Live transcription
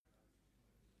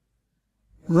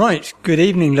Right, good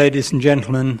evening ladies and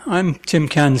gentlemen. I'm Tim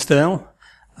Cansdale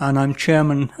and I'm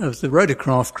chairman of the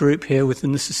Rotorcraft Group here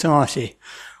within the Society.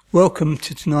 Welcome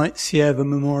to tonight's Sierva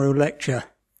Memorial Lecture.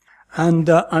 And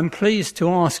I'm pleased to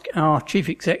ask our Chief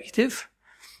Executive,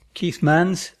 Keith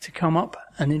Manns, to come up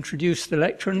and introduce the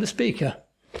lecture and the speaker.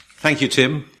 Thank you,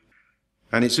 Tim.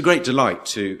 And it's a great delight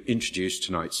to introduce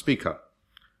tonight's speaker.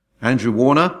 Andrew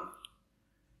Warner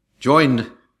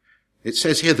joined, it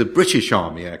says here, the British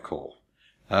Army Air Corps.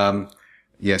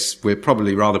 Yes, we're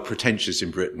probably rather pretentious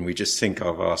in Britain. We just think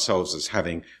of ourselves as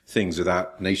having things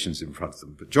without nations in front of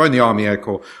them. But joined the Army Air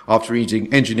Corps after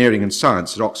reading engineering and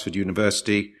science at Oxford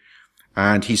University.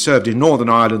 And he served in Northern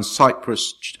Ireland,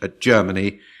 Cyprus,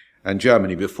 Germany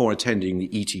before attending the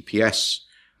ETPS.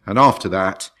 And after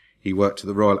that, he worked at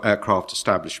the Royal Aircraft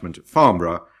Establishment at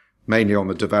Farnborough, mainly on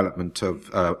the development of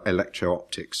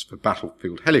electro-optics for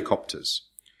battlefield helicopters.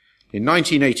 In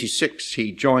 1986,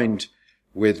 he joined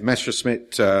with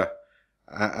Messerschmitt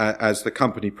as the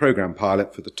company program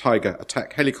pilot for the Tiger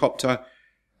attack helicopter,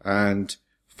 and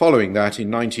following that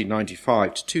in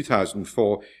 1995 to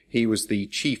 2004 he was the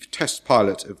chief test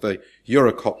pilot of the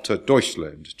Eurocopter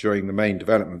Deutschland during the main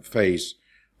development phase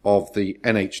of the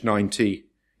NH90,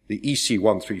 the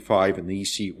EC-135 and the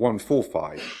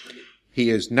EC-145. He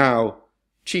is now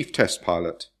chief test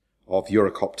pilot of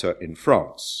Eurocopter in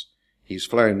France. He's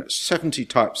flown 70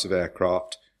 types of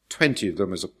aircraft, 20 of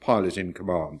them as a pilot in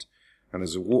command, and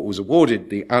was awarded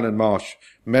the Alan Marsh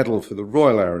Medal for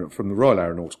from the Royal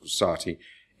Aeronautical Society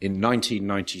in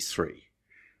 1993.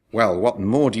 Well, what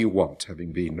more do you want,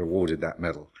 having been awarded that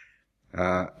medal?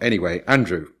 Anyway,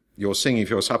 Andrew, you're singing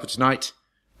for your supper tonight.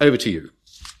 Over to you.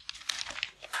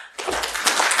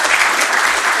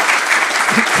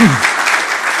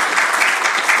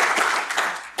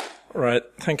 All right.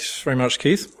 Thanks very much,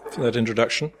 Keith, for that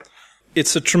introduction.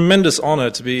 It's a tremendous honor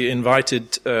to be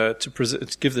invited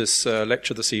to give this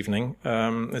lecture this evening.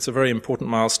 It's a very important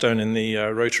milestone in the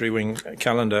Rotary Wing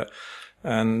calendar,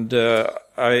 and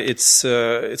it's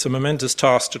a momentous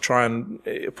task to try and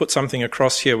put something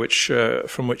across here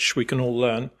from which we can all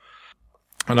learn.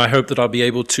 And I hope that I'll be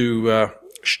able to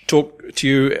talk to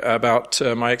you about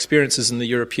my experiences in the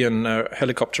European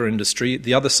helicopter industry,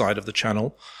 the other side of the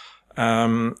channel,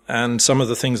 and some of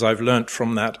the things I've learnt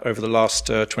from that over the last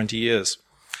 20 years.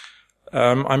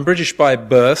 I'm British by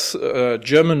birth,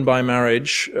 German by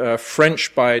marriage,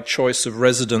 French by choice of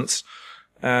residence,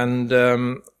 and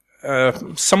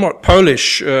somewhat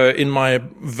Polish in my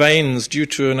veins due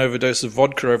to an overdose of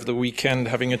vodka over the weekend,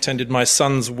 having attended my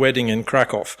son's wedding in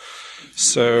Krakow.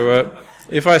 So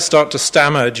if I start to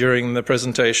stammer during the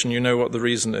presentation, you know what the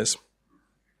reason is.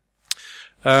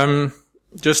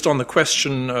 Just on the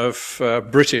question of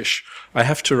British, I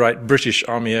have to write British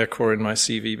Army Air Corps in my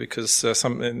CV because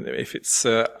if it's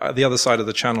the other side of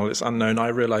the channel, it's unknown. I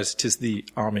realize it is the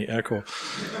Army Air Corps.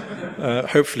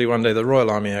 Hopefully one day the Royal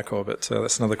Army Air Corps, but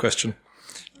that's another question.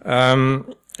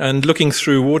 And looking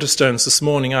through Waterstones this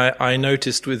morning, I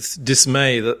noticed with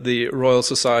dismay that the Royal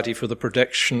Society for the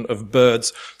Protection of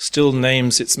Birds still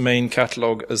names its main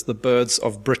catalogue as the Birds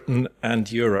of Britain and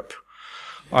Europe.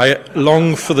 I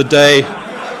long for the day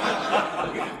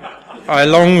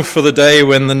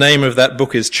when the name of that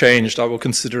book is changed. I will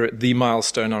consider it the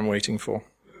milestone I'm waiting for.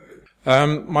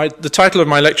 The title of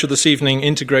my lecture this evening,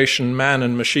 Integration, Man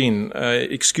and Machine.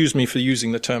 Excuse me for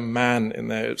using the term man in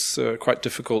there. It's quite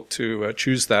difficult to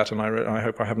choose that, and I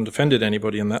hope I haven't offended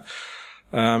anybody in that.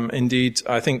 Indeed,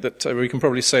 I think that we can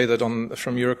probably say that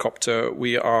from Eurocopter,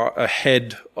 we are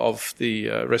ahead of the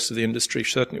rest of the industry.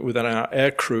 Certainly within our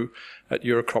air crew at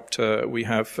Eurocopter, we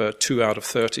have 2 out of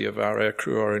 30 of our air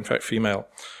crew are in fact female.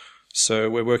 So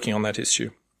we're working on that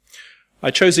issue.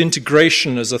 I chose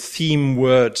integration as a theme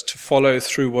word to follow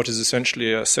through what is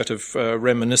essentially a set of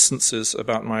reminiscences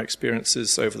about my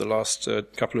experiences over the last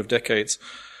couple of decades.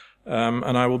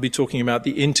 And I will be talking about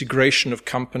the integration of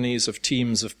companies, of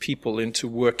teams, of people into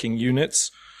working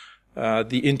units,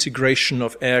 the integration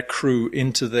of air crew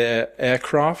into their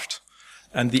aircraft,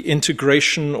 and the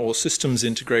integration or systems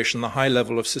integration, the high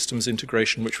level of systems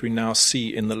integration which we now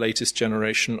see in the latest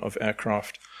generation of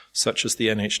aircraft, such as the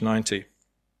NH90.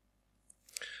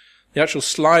 The actual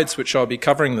slides which I'll be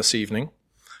covering this evening,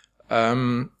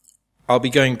 I'll be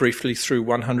going briefly through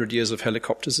 100 years of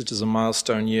helicopters. It is a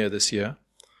milestone year this year.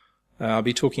 I'll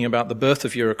be talking about the birth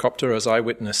of Eurocopter as I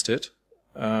witnessed it,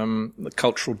 the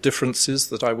cultural differences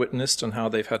that I witnessed and how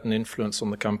they've had an influence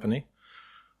on the company.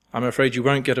 I'm afraid you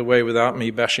won't get away without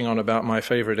me bashing on about my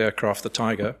favorite aircraft, the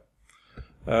Tiger,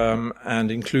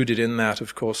 and included in that,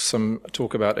 of course, some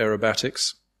talk about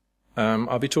aerobatics.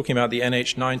 I'll be talking about the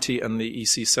NH90 and the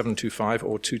EC-725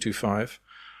 or 225.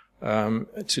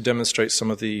 to demonstrate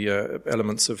some of the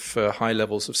elements of high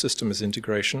levels of systems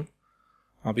integration.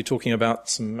 I'll be talking about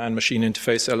some man-machine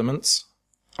interface elements.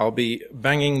 I'll be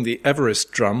banging the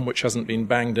Everest drum, which hasn't been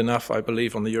banged enough, I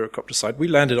believe, on the Eurocopter side. We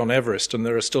landed on Everest, and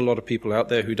there are still a lot of people out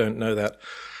there who don't know that.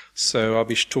 So I'll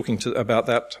be talking about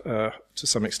that to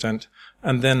some extent.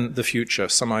 And then the future,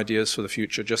 some ideas for the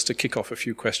future, just to kick off a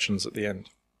few questions at the end.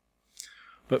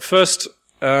 But first,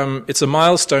 it's a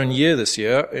milestone year this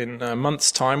year. In a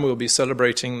month's time, we'll be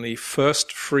celebrating the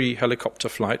first free helicopter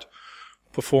flight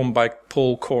performed by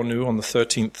Paul Cornu on the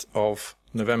 13th of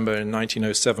November in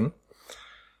 1907.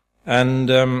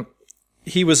 And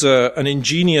he was an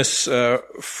ingenious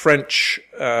French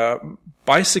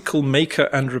bicycle maker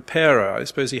and repairer. I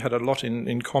suppose he had a lot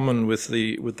in common with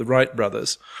the Wright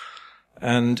brothers.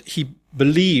 And he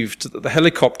believed that the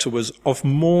helicopter was of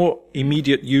more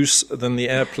immediate use than the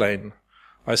airplane.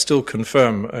 I still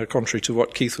confirm, contrary to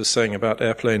what Keith was saying about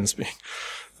airplanes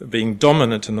being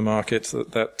dominant in the market,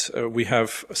 that we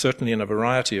have, certainly in a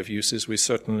variety of uses, we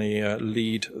certainly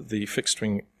lead the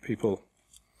fixed-wing people.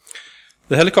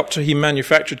 The helicopter he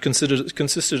manufactured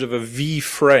consisted of a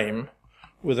V-frame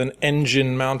with an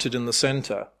engine mounted in the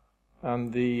center,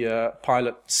 and the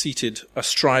pilot seated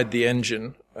astride the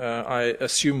engine, I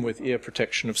assume with ear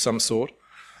protection of some sort.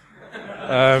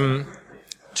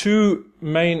 Two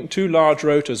large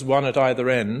rotors, one at either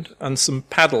end, and some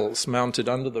paddles mounted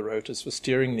under the rotors for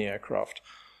steering the aircraft.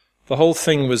 The whole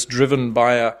thing was driven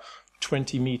by a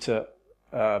 20-meter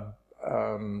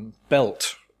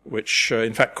belt, which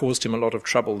in fact caused him a lot of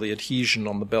trouble, the adhesion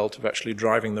on the belt of actually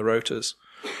driving the rotors.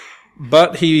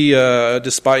 But he,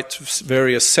 despite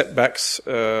various setbacks,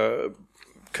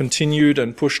 continued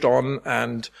and pushed on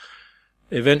and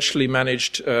eventually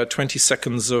managed 20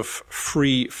 seconds of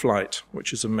free flight,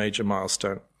 which is a major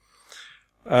milestone.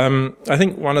 I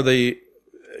think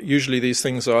usually these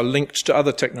things are linked to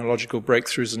other technological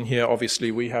breakthroughs, and here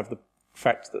obviously we have the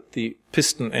fact that the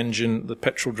piston engine, the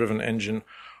petrol-driven engine,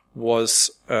 was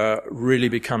really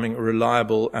becoming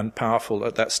reliable and powerful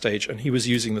at that stage, and he was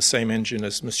using the same engine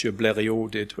as Monsieur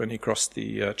Blériot did when he crossed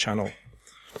the Channel.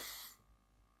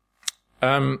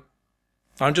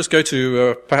 I'll just go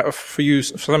to, for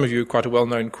some of you, quite a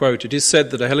well-known quote. It is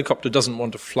said that a helicopter doesn't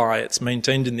want to fly. It's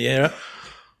maintained in the air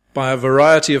by a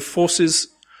variety of forces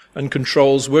and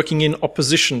controls working in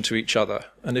opposition to each other.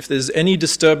 And if there's any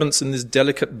disturbance in this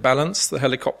delicate balance, the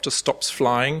helicopter stops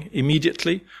flying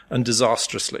immediately and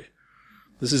disastrously.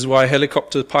 This is why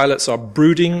helicopter pilots are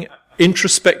brooding,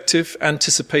 introspective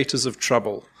anticipators of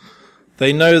trouble.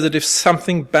 They know that if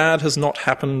something bad has not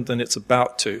happened, then it's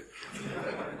about to.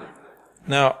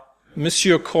 Now,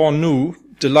 Monsieur Cornu,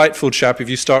 delightful chap if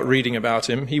you start reading about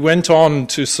him, he went on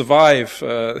to survive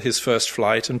his first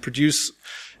flight and produce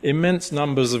immense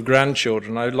numbers of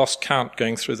grandchildren. I lost count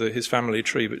going through his family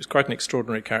tree, but he's quite an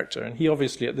extraordinary character. And he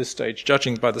obviously at this stage,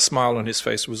 judging by the smile on his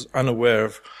face, was unaware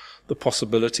of the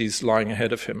possibilities lying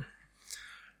ahead of him.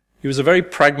 He was a very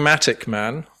pragmatic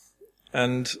man,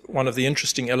 and one of the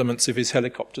interesting elements of his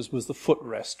helicopters was the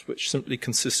footrest, which simply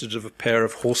consisted of a pair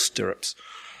of horse stirrups.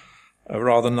 A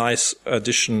rather nice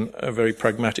addition, a very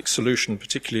pragmatic solution,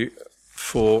 particularly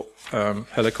for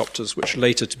helicopters, which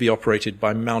later to be operated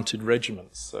by mounted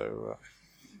regiments. So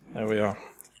there we are.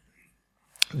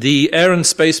 The Air and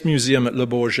Space Museum at Le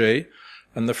Bourget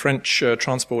and the French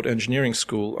Transport Engineering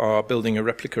School are building a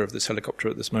replica of this helicopter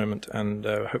at this moment and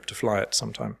hope to fly it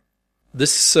sometime.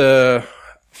 This,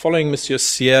 following Monsieur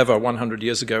Sierva 100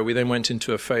 years ago, we then went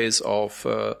into a phase of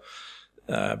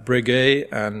Breguet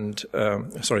and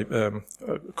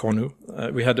Cornu.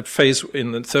 We had a phase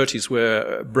in the 30s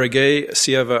where Breguet,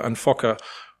 Sierva, and Fokker,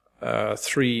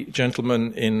 three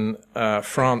gentlemen in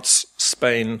France,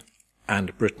 Spain,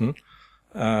 and Britain,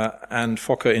 and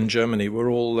Fokker in Germany, were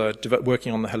all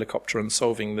working on the helicopter and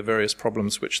solving the various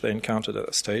problems which they encountered at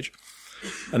that stage.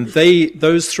 And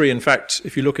those three, in fact,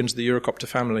 if you look into the Eurocopter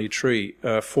family tree,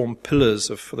 form pillars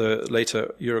of the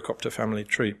later Eurocopter family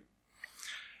tree.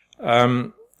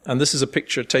 And this is a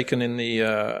picture taken in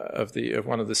of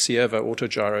one of the Sierva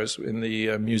autogyros in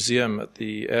the museum at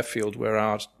the airfield where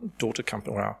our daughter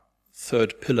company, or our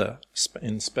third pillar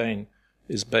in Spain,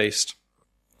 is based.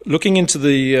 Looking into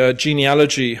the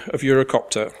genealogy of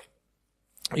Eurocopter,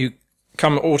 you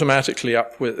come automatically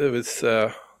up with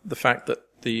the fact that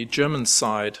the German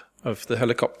side of the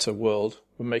helicopter world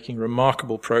were making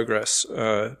remarkable progress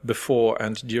before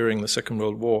and during the Second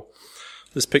World War.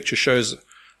 This picture shows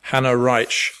Hannah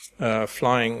Reich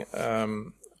flying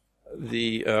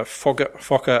the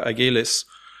Fokker Agilis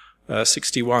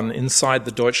 61 inside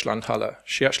the Deutschlandhalle.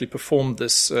 She actually performed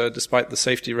this despite the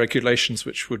safety regulations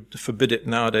which would forbid it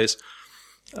nowadays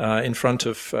in front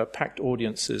of packed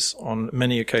audiences on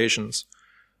many occasions.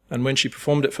 And when she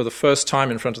performed it for the first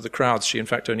time in front of the crowds, she in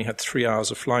fact only had 3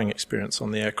 hours of flying experience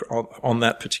on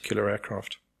that particular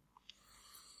aircraft.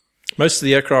 Most of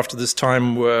the aircraft at this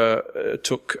time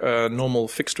took normal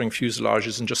fixed-wing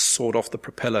fuselages and just sawed off the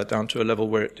propeller down to a level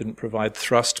where it didn't provide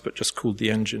thrust but just cooled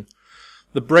the engine.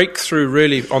 The breakthrough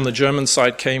really on the German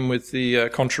side came with the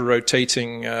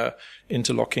contra-rotating,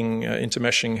 interlocking,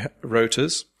 intermeshing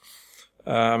rotors.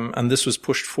 And this was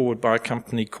pushed forward by a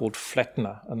company called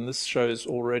Flettner. And this shows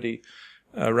already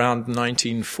around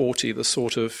 1940 the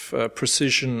sort of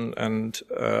precision and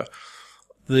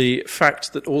the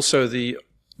fact that also the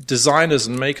designers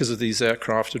and makers of these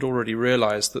aircraft had already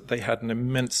realized that they had an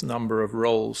immense number of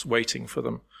roles waiting for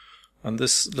them. And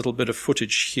this little bit of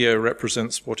footage here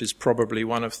represents what is probably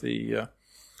one of the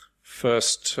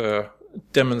first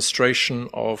demonstration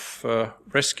of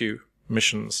rescue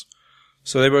missions.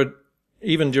 So they were,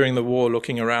 even during the war,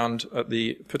 looking around at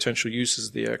the potential uses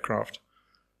of the aircraft.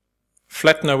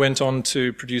 Flettner went on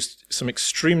to produce some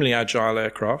extremely agile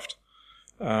aircraft.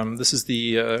 This is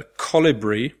the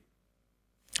Colibri.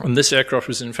 And this aircraft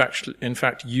was in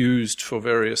fact used for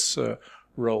various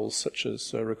roles, such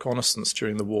as reconnaissance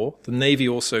during the war. The Navy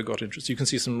also got interested. You can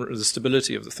see the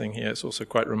stability of the thing here. It's also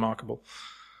quite remarkable,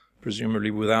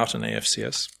 presumably without an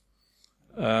AFCS.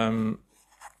 And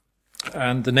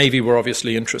the Navy were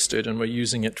obviously interested and were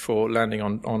using it for landing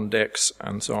on decks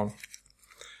and so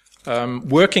on.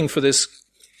 Working for this,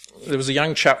 there was a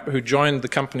young chap who joined the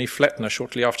company Flettner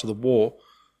shortly after the war,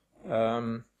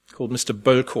 called Mr.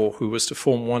 Bölkow, who was to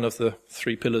form one of the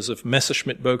 3 pillars of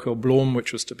Messerschmitt Bölkow Blohm,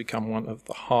 which was to become one of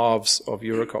the halves of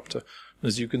Eurocopter.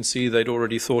 As you can see, they'd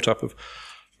already thought up of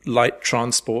light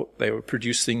transport. They were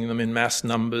producing them in mass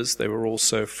numbers. They were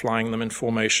also flying them in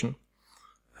formation.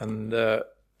 And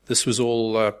this was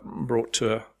all brought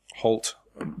to a halt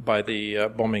by the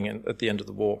bombing at the end of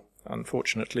the war,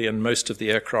 unfortunately, and most of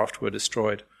the aircraft were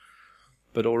destroyed.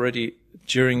 But already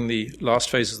during the last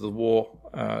phases of the war,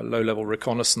 low-level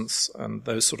reconnaissance and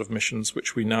those sort of missions,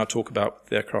 which we now talk about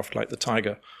with aircraft like the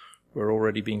Tiger, were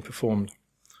already being performed.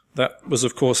 That was,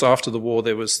 of course, after the war.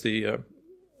 There was the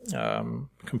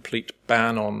complete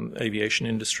ban on aviation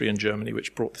industry in Germany,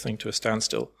 which brought the thing to a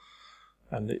standstill.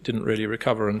 And it didn't really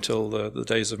recover until the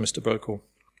days of Mr. Bölkow.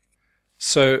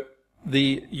 So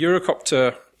the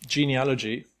Eurocopter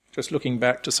genealogy, just looking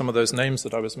back to some of those names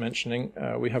that I was mentioning,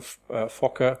 we have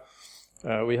Fokker.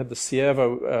 We had the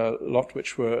Cierva lot,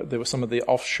 there were some of the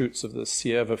offshoots of the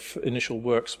Cierva initial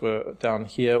works were down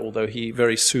here, although he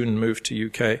very soon moved to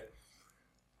UK.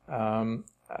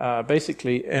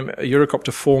 Basically,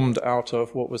 Eurocopter formed out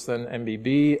of what was then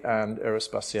MBB and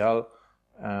Aerospatiale,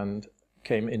 and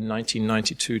came in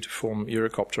 1992 to form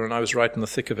Eurocopter, and I was right in the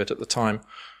thick of it at the time,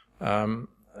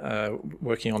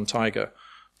 working on Tiger.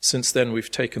 Since then,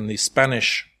 we've taken the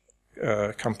Spanish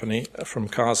company from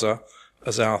CASA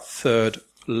as our third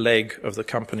leg of the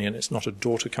company, and it's not a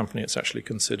daughter company, it's actually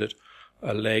considered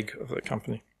a leg of the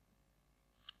company.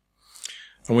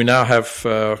 And we now have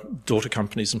daughter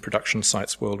companies and production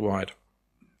sites worldwide.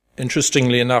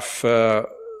 Interestingly enough,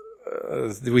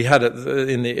 we had at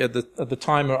the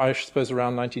time, I suppose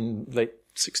around late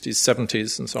 60s,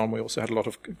 70s, and so on. We also had a lot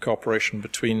of cooperation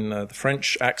between the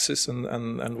French Axis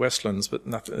and Westlands, but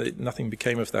nothing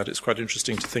became of that. It's quite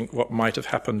interesting to think what might have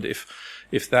happened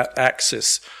if that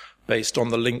axis, based on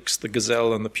the Lynx, the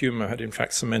Gazelle, and the Puma, had in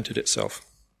fact cemented itself.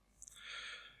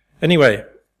 Anyway,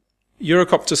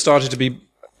 Eurocopter started to be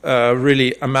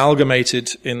really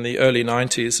amalgamated in the early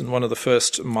 90s, and one of the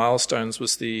first milestones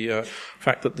was the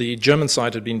fact that the German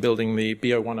side had been building the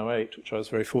BO-108, which I was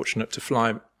very fortunate to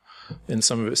fly in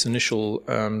some of its initial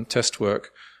test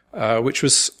work, which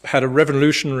had a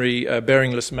revolutionary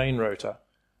bearingless main rotor,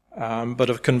 but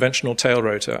a conventional tail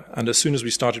rotor. And as soon as we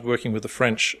started working with the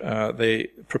French, they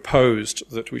proposed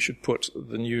that we should put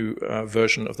the new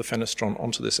version of the Fenestron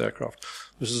onto this aircraft.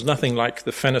 This was nothing like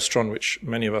the Fenestron, which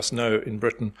many of us know in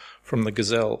Britain from the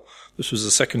Gazelle. This was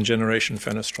a second-generation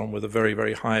Fenestron with a very,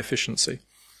 very high efficiency.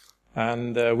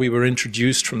 And we were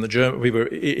invited from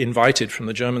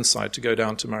the German side to go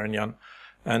down to Marignane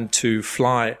and to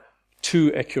fly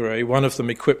 2 Ecureuils, one of them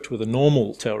equipped with a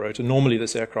normal tail rotor. Normally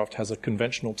this aircraft has a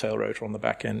conventional tail rotor on the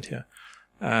back end here.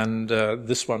 And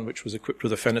this one, which was equipped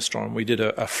with a Fenestron, we did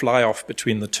a fly-off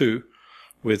between the two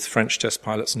with French test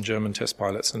pilots and German test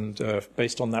pilots. And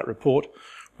based on that report,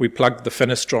 we plugged the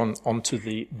Fenestron onto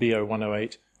the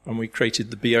BO-108, and we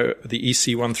created the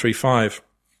EC-135,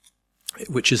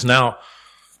 which is now,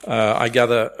 I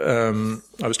gather,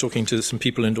 I was talking to some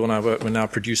people in Dornau, we're now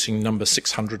producing number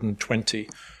 620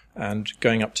 and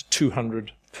going up to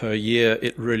 200 per year.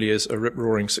 It really is a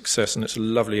rip-roaring success, and it's a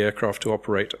lovely aircraft to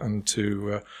operate and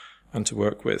to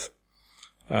work with.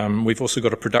 We've also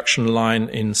got a production line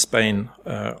in Spain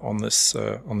on this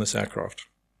aircraft.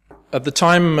 At the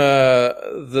time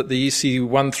that the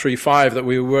EC-135 that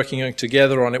we were working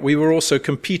together on it, we were also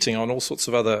competing on all sorts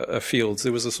of other fields.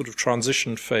 There was a sort of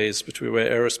transition phase between where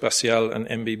Aerospatiale and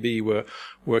MBB were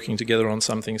working together on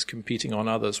some things, competing on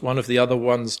others. One of the other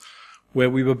ones where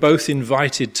we were both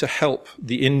invited to help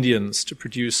the Indians to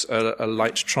produce a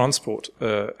light transport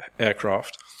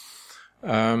aircraft,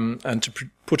 and to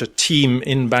put a team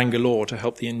in Bangalore to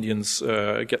help the Indians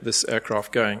get this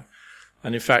aircraft going.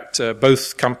 And in fact,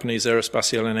 both companies,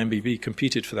 Aerospatiale and MBB,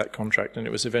 competed for that contract, and it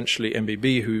was eventually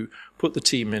MBB who put the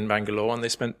team in Bangalore, and they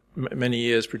spent many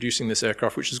years producing this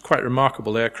aircraft, which is quite a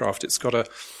remarkable aircraft. It's got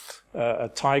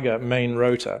a Tiger main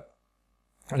rotor,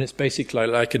 and it's basically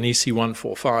like an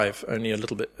EC-145, only a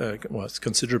little bit, it's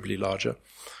considerably larger.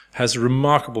 Has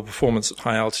remarkable performance at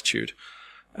high altitude,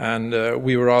 and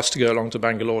we were asked to go along to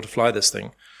Bangalore to fly this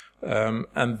thing.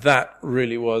 And that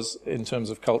really was, in terms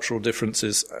of cultural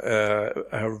differences,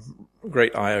 a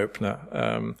great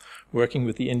eye-opener. Working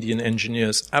with the Indian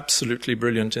engineers, absolutely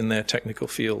brilliant in their technical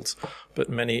fields, but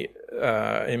in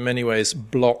many ways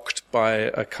blocked by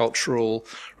a cultural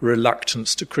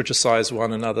reluctance to criticize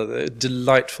one another. They're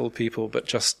delightful people, but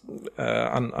just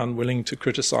unwilling to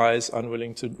criticize,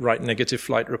 unwilling to write negative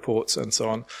flight reports, and so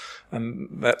on. And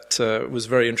that was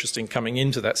very interesting, coming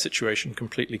into that situation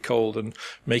completely cold and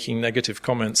making negative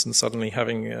comments, and suddenly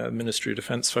having Ministry of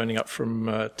Defense phoning up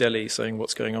from Delhi saying,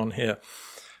 what's going on here?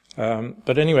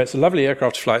 But anyway, it's a lovely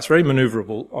aircraft to fly. It's very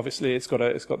maneuverable. Obviously, it's got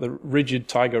the rigid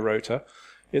Tiger rotor.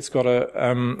 It's got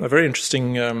a very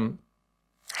interesting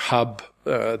hub.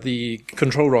 The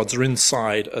control rods are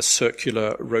inside a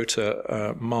circular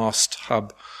rotor mast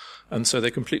hub, and so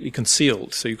they're completely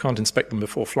concealed, so you can't inspect them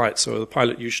before flight. So the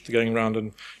pilot used to going around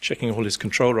and checking all his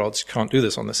control rods. You can't do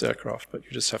this on this aircraft, but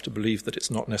you just have to believe that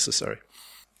it's not necessary.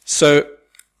 So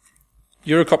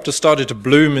Eurocopter started to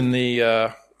bloom in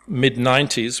the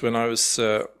mid-90s when I was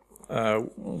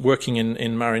working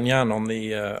in Marignane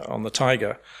on the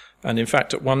Tiger. And in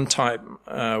fact, at one time,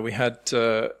 we had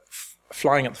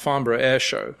flying at the Farnborough Air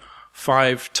Show,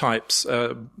 5 types.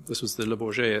 This was the Le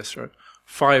Bourget Air Show.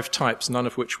 5 types, none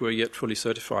of which were yet fully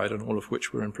certified, and all of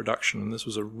which were in production. And this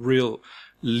was a real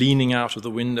leaning out of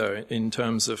the window in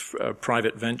terms of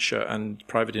private venture and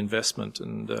private investment.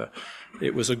 And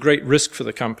it was a great risk for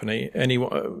the company. Any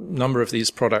number of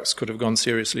these products could have gone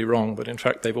seriously wrong, but in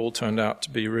fact they've all turned out to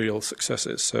be real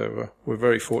successes. So we're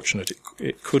very fortunate.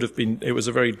 It could have been. It was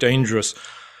a very dangerous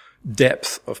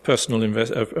depth of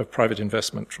of private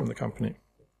investment from the company.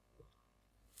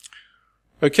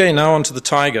 Okay, now on to the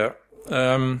Tiger.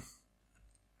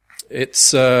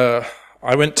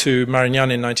 I went to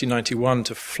Marignane in 1991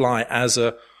 to fly as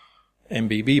a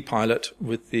MBB pilot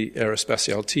with the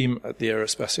Aerospatiale team at the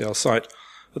Aerospatiale site.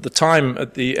 At the time,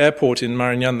 at the airport in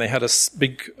Marignane, they had a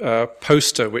big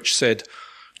poster which said,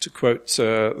 to quote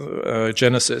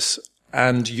Genesis,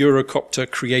 "And Eurocopter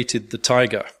created the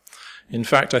Tiger." In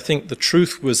fact, I think the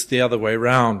truth was the other way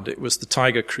round. It was the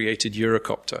Tiger created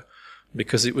Eurocopter,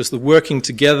 because it was the working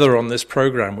together on this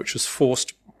program which was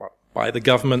forced by the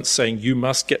government saying, you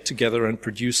must get together and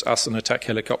produce us an attack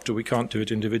helicopter. We can't do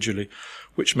it individually,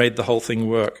 which made the whole thing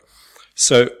work.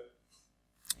 So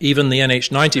even the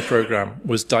NH-90 program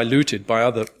was diluted by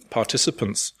other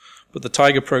participants. But the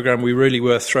Tiger program, we really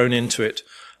were thrown into it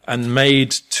and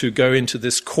made to go into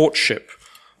this courtship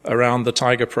around the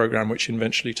Tiger program, which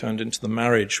eventually turned into the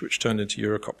marriage, which turned into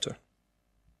Eurocopter.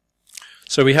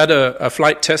 So we had a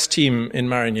flight test team in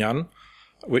Marignane,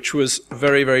 which was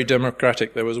very, very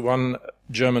democratic. There was one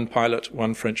German pilot,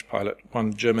 one French pilot,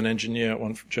 one German engineer,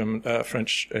 one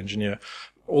French engineer,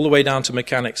 all the way down to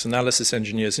mechanics, analysis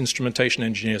engineers, instrumentation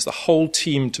engineers, the whole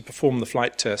team to perform the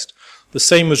flight test. The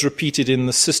same was repeated in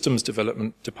the systems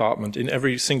development department. In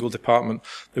every single department,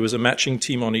 there was a matching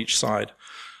team on each side.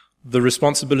 The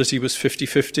responsibility was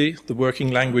 50-50. The working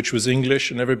language was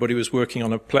English, and everybody was working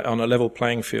on a level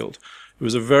playing field. It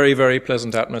was a very, very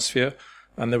pleasant atmosphere,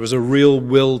 and there was a real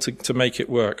will to make it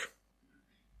work.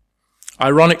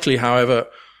 Ironically, however,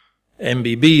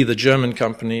 MBB, the German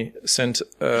company, sent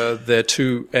their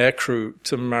 2 aircrew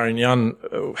to Marignane,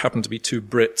 happened to be 2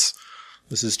 Brits.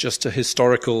 This is just a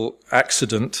historical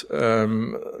accident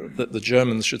that the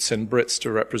Germans should send Brits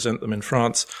to represent them in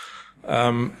France.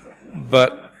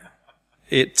 But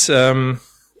it's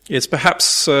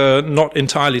perhaps not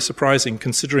entirely surprising,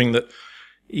 considering that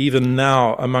even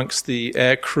now, amongst the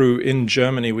air crew in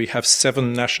Germany, we have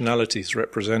 7 nationalities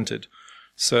represented.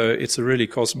 So it's a really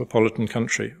cosmopolitan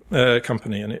company,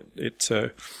 and it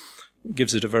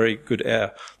gives it a very good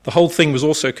air. The whole thing was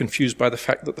also confused by the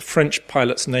fact that the French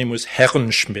pilot's name was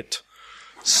Herrenschmidt.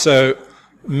 So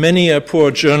many a poor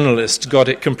journalist got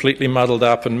it completely muddled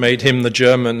up and made him the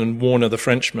German and Warner the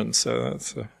Frenchman. So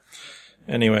that's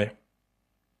anyway.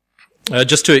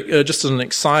 Just as an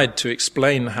aside to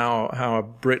explain how a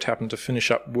Brit happened to finish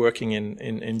up working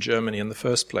in Germany in the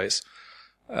first place.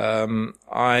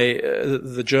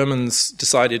 The Germans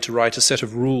decided to write a set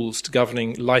of rules to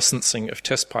governing licensing of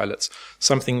test pilots,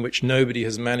 something which nobody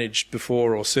has managed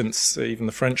before or since. Even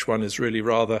the French one is really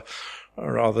rather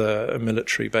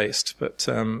military based. But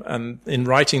and in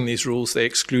writing these rules, they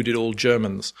excluded all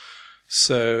Germans.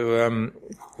 So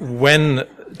when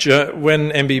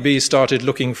MBB started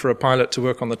looking for a pilot to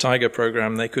work on the Tiger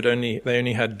program, they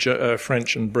only had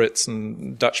French and Brits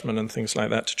and Dutchmen and things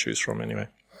like that to choose from anyway.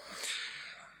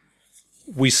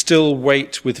 We still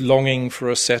wait with longing for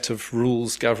a set of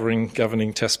rules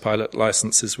governing test pilot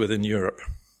licenses within Europe.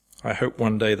 I hope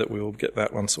one day that we will get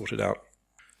that one sorted out.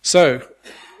 So,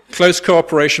 close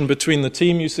cooperation between the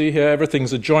team you see here.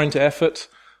 Everything's a joint effort.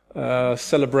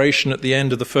 Celebration at the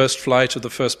end of the first flight of the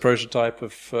first prototype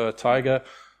of Tiger.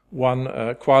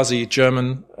 One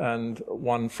quasi-German and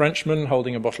one Frenchman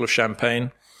holding a bottle of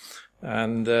champagne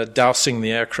and dousing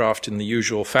the aircraft in the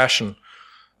usual fashion.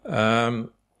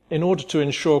 In order to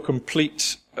ensure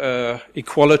complete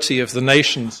equality of the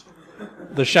nations,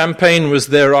 the champagne was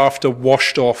thereafter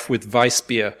washed off with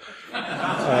Weissbier,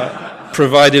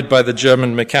 provided by the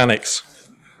German mechanics.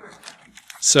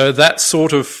 So that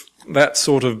sort of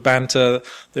banter,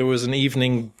 there was an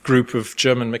evening group of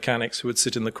German mechanics who would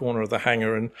sit in the corner of the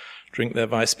hangar and drink their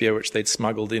Weissbier, which they'd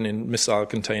smuggled in missile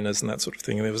containers and that sort of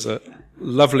thing. And there was a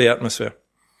lovely atmosphere.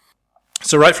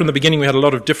 So right from the beginning, we had a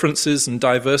lot of differences and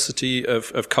diversity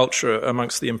of culture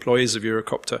amongst the employees of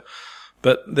Eurocopter.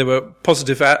 But there were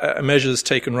positive measures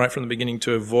taken right from the beginning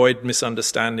to avoid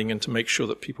misunderstanding and to make sure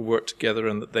that people worked together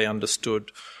and that they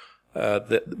understood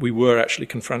that we were actually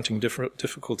confronting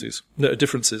differences.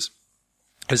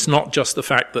 It's not just the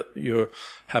fact that you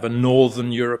have a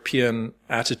Northern European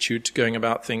attitude to going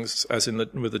about things, as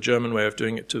with the German way of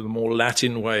doing it, to the more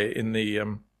Latin way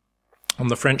on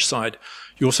the French side.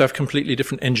 You also have completely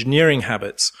different engineering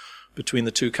habits between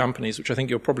the two companies, which I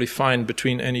think you'll probably find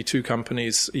between any two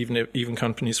companies, even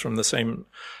companies from the same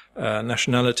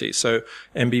nationality. So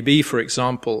MBB, for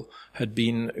example, had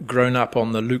been grown up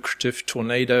on the lucrative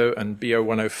Tornado and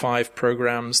BO-105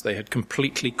 programs. They had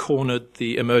completely cornered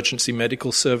the emergency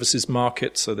medical services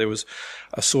market, so there was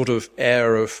a sort of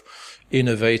air of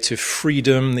innovative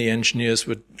freedom. The engineers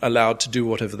were allowed to do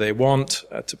whatever they want,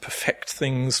 to perfect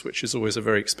things, which is always a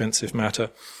very expensive matter.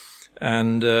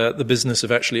 And the business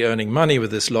of actually earning money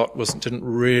with this lot didn't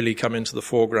really come into the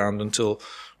foreground until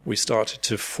we started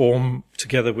to form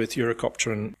together with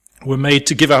Eurocopter and were made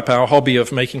to give up our hobby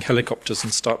of making helicopters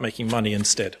and start making money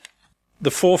instead.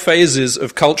 The 4 phases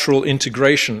of cultural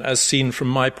integration, as seen from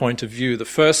my point of view. The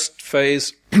first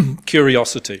phase,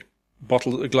 curiosity.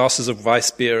 Glasses of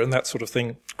Weissbier and that sort of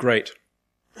thing, great.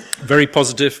 Very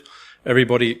positive.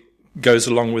 Everybody goes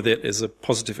along with it, is a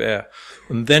positive air.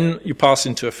 And then you pass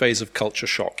into a phase of culture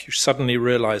shock. You suddenly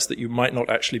realize that you might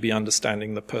not actually be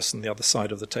understanding the person the other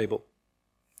side of the table.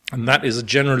 And that is a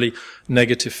generally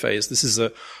negative phase. This is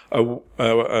a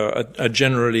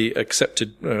generally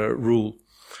accepted rule.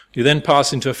 You then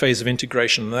pass into a phase of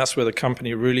integration, and that's where the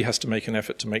company really has to make an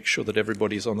effort to make sure that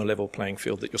everybody's on the level playing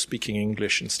field, that you're speaking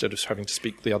English instead of having to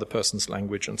speak the other person's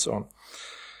language and so on.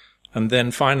 And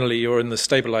then finally, you're in the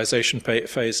stabilization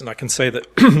phase, and I can say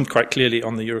that quite clearly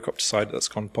on the Eurocopter side, that's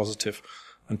gone positive,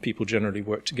 and people generally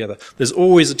work together. There's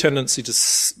always a tendency to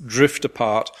drift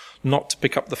apart, not to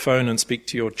pick up the phone and speak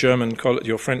to your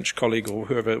your French colleague or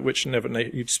whoever,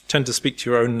 you tend to speak to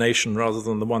your own nation rather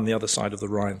than the one the other side of the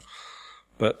Rhine.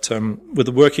 But with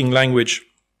the working language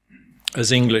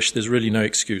as English, there's really no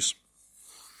excuse.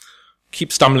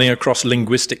 Keep stumbling across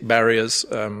linguistic barriers.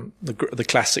 The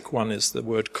classic one is the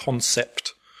word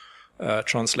concept,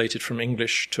 translated from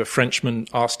English to a Frenchman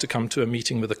asked to come to a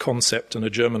meeting with a concept, and a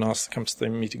German asked to come to the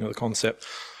meeting with a concept.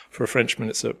 For a Frenchman,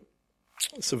 it's a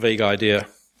vague idea,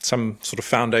 some sort of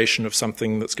foundation of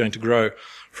something that's going to grow.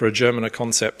 For a German, a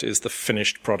concept is the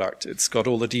finished product. It's got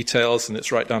all the details and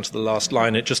it's right down to the last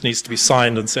line. It just needs to be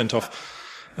signed and sent off.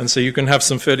 And so you can have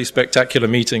some fairly spectacular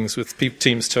meetings with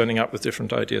teams turning up with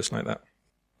different ideas like that.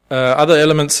 Other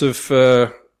elements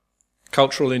of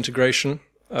cultural integration,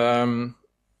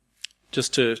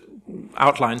 just to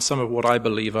outline some of what I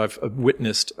believe I've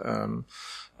witnessed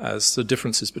as the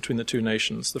differences between the two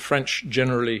nations. The French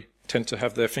generally tend to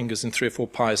have their fingers in 3 or 4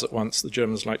 pies at once. The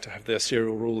Germans like to have their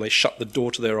serial rule. They shut the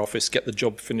door to their office, get the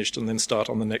job finished, and then start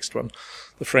on the next one.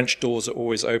 The French doors are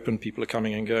always open. People are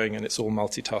coming and going, and it's all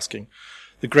multitasking.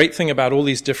 The great thing about all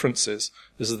these differences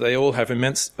is that they all have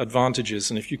immense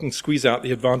advantages, and if you can squeeze out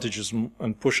the advantages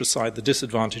and push aside the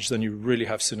disadvantage, then you really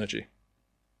have synergy.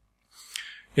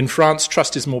 In France,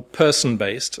 trust is more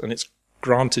person-based, and it's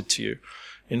granted to you.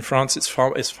 In France, it's far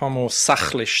more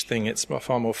sachlich thing. It's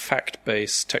far more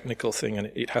fact-based, technical thing,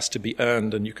 and it has to be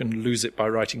earned, and you can lose it by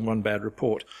writing one bad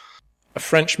report. A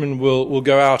Frenchman will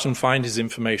go out and find his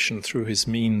information through his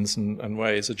means and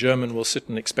ways. A German will sit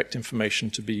and expect information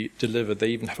to be delivered. They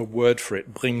even have a word for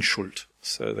it, Bringschuld.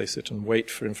 So they sit and wait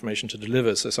for information to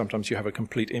deliver. So sometimes you have a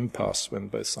complete impasse when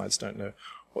both sides don't know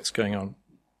what's going on.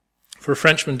 For a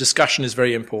Frenchman, discussion is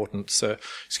very important. So,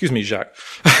 excuse me, Jacques.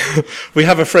 We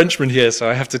have a Frenchman here, so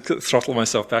I have to throttle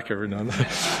myself back every now and then.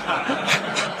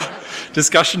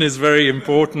 Discussion is very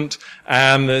important,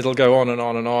 and it'll go on and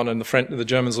on and on, and the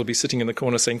Germans will be sitting in the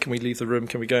corner saying, can we leave the room?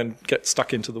 Can we go and get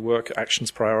stuck into the work? Action's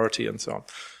priority, and so on.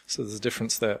 So there's a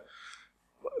difference there.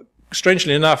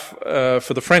 Strangely enough,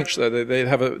 for the French, though, they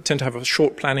tend to have a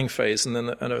short planning phase and then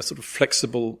a sort of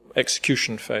flexible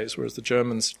execution phase, whereas the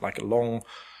Germans like a long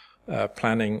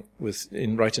planning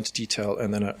right into detail,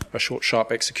 and then a short, sharp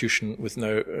execution with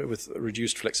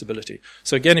reduced flexibility.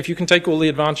 So again, if you can take all the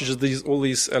advantages of all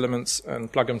these elements and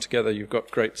plug them together, you've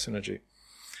got great synergy.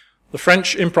 The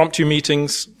French impromptu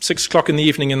meetings, 6 o'clock in the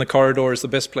evening in the corridor is the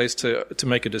best place to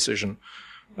make a decision.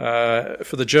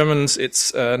 For the Germans,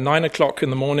 it's 9 o'clock in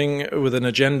the morning with an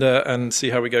agenda and see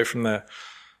how we go from there.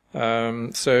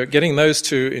 So getting those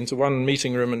two into one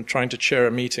meeting room and trying to chair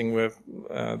a meeting where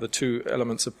the two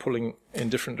elements are pulling in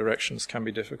different directions can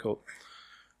be difficult.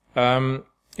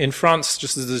 In France,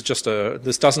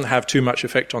 this doesn't have too much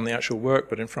effect on the actual work,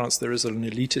 but in France there is an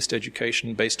elitist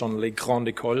education based on les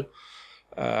grandes écoles.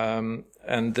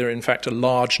 And there are in fact a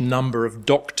large number of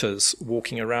doctors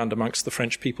walking around amongst the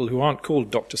French people who aren't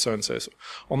called Dr. So-and-so.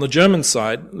 On the German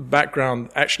side, the background,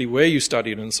 actually where you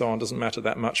studied and so on, doesn't matter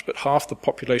that much, but half the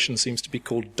population seems to be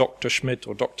called Dr. Schmidt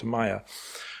or Dr. Meyer.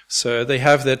 So they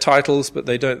have their titles, but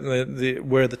they don't,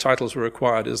 where the titles were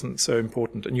acquired isn't so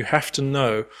important. And you have to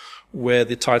know where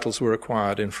the titles were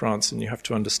acquired in France, and you have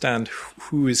to understand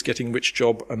who is getting which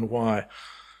job and why.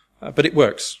 But it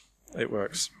works. It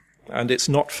works. And it's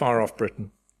not far off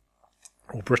Britain,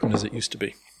 or Britain as it used to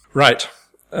be. Right.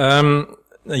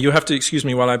 You have to excuse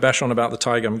me while I bash on about the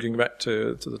Tiger. I'm going back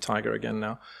to the Tiger again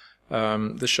now.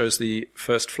 This shows the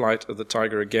first flight of the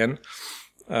Tiger again,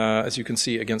 as you can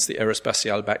see, against the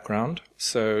aerospatiale background.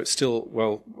 So still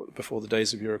well before the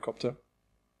days of Eurocopter.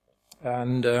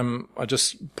 And I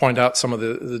just point out some of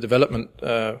the development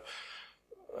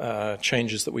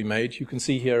changes that we made. You can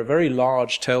see here a very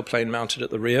large tailplane mounted at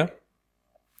the rear.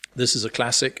 This is a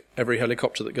classic. Every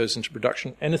helicopter that goes into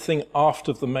production, anything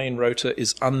after the main rotor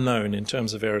is unknown in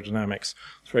terms of aerodynamics.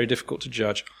 It's very difficult to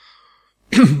judge.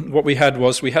 What we had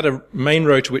a main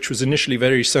rotor which was initially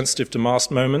very sensitive to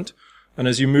mast moment, and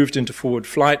as you moved into forward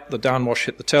flight, the downwash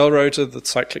hit the tail rotor, the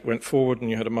cyclic went forward,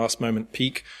 and you had a mast moment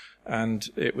peak, and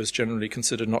it was generally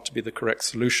considered not to be the correct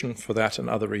solution for that and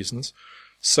other reasons.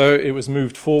 So it was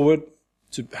moved forward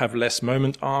to have less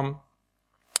moment arm,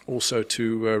 also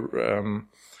to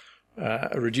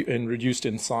reduced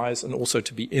in size, and also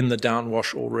to be in the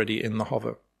downwash already in the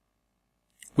hover.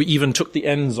 We even took the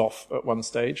ends off at one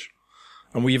stage,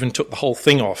 and we even took the whole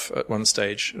thing off at one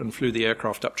stage and flew the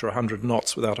aircraft up to 100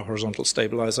 knots without a horizontal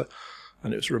stabilizer,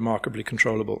 and it was remarkably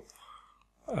controllable.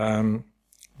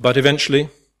 But eventually,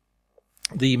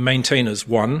 the maintainers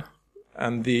won,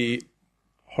 and the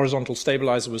horizontal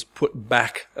stabilizer was put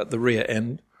back at the rear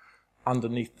end,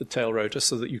 underneath the tail rotor,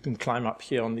 so that you can climb up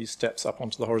here on these steps up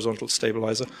onto the horizontal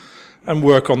stabilizer and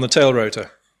work on the tail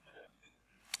rotor.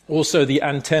 Also, the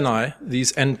antennae,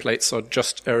 these end plates are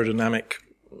just aerodynamic.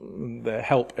 They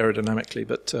help aerodynamically,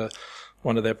 but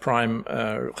one of their prime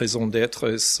raison d'etre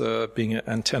is being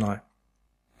antennae.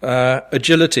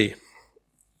 Agility.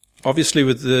 Obviously,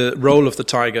 with the role of the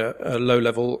Tiger, low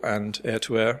level and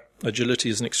air-to-air, agility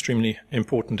is an extremely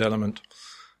important element.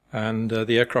 And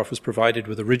the aircraft was provided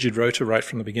with a rigid rotor right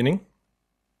from the beginning.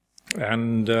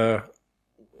 And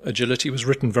agility was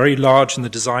written very large in the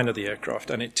design of the aircraft,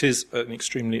 and it is an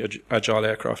extremely agile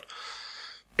aircraft.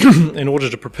 In order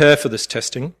to prepare for this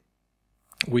testing,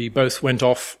 we both went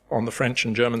off on the French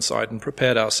and German side and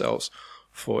prepared ourselves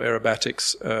for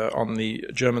aerobatics. On the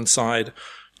German side,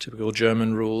 typical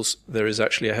German rules, there is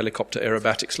actually a helicopter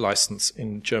aerobatics license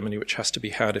in Germany which has to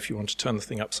be had if you want to turn the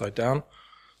thing upside down.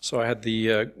 So I had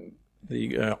the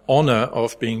the honor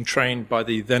of being trained by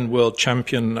the then world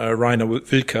champion Rainer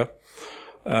Wilke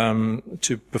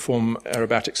to perform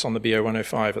aerobatics on the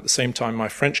BA-105. At the same time, my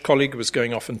French colleague was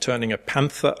going off and turning a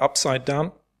Panther upside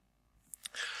down,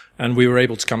 and we were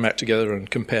able to come back together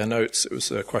and compare notes. It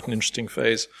was quite an interesting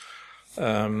phase.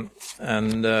 I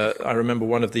remember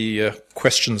one of the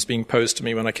questions being posed to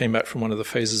me when I came back from one of the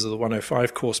phases of the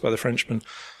 105 course by the Frenchman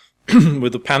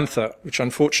with the Panther, which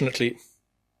unfortunately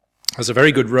has a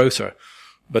very good rotor,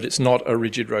 but it's not a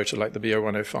rigid rotor like the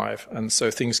BA-105, and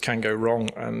so things can go wrong.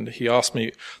 And he asked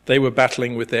me, they were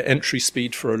battling with their entry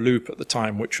speed for a loop at the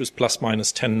time, which was plus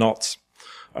minus 10 knots,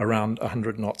 around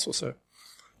 100 knots or so.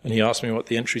 And he asked me what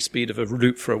the entry speed of a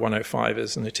loop for a 105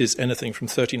 is, and it is anything from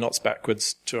 30 knots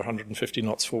backwards to 150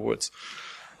 knots forwards.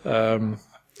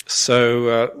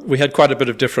 So we had quite a bit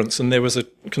of difference, and there was a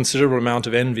considerable amount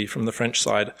of envy from the French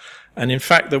side. And in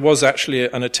fact, there was actually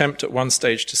an attempt at one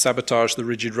stage to sabotage the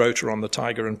rigid rotor on the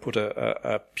Tiger and put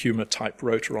a Puma-type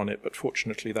rotor on it, but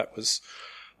fortunately that was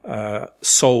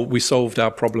we solved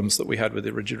our problems that we had with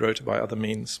the rigid rotor by other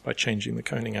means, by changing the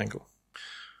coning angle.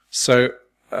 So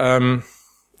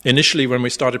initially, when we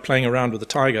started playing around with the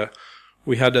Tiger,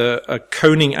 we had a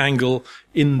coning angle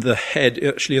in the head.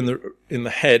 Actually, in the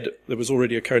head, there was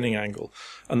already a coning angle,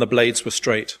 and the blades were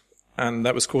straight, and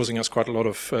that was causing us quite a lot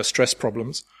of stress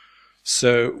problems.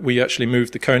 So we actually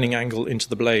moved the coning angle into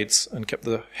the blades and kept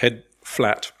the head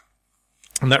flat,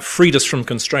 and that freed us from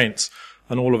constraints.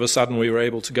 And all of a sudden, we were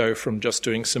able to go from just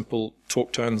doing simple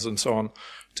torque turns and so on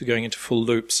to going into full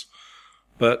loops.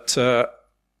 But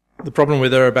the problem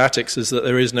with aerobatics is that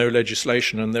there is no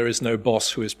legislation and there is no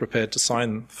boss who is prepared to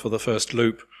sign for the first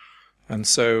loop. And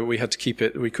so we had to keep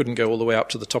it. We couldn't go all the way up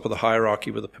to the top of the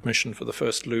hierarchy with a permission for the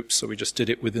first loop, so we just did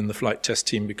it within the flight test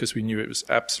team because we knew it was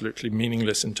absolutely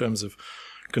meaningless in terms of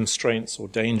constraints or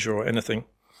danger or anything.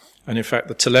 And in fact,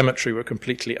 the telemetry were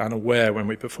completely unaware when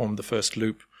we performed the first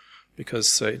loop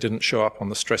because it didn't show up on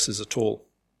the stresses at all.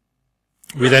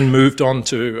 We then moved on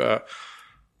to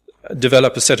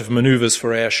develop a set of maneuvers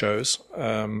for air shows.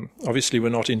 Obviously, we're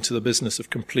not into the business of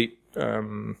complete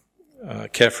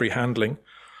carefree handling,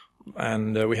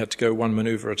 and we had to go one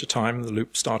maneuver at a time. The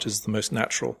loop start is the most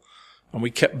natural, and we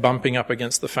kept bumping up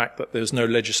against the fact that there's no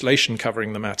legislation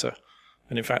covering the matter.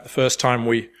 And in fact, the first time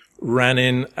we ran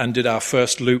in and did our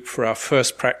first loop for our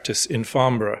first practice in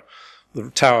Farnborough, the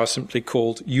tower simply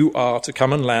called, "You are to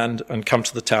come and land and come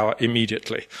to the tower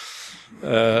immediately."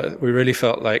 We really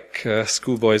felt like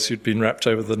schoolboys who'd been rapped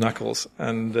over the knuckles,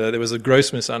 and there was a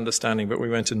gross misunderstanding, but we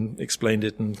went and explained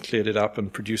it and cleared it up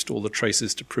and produced all the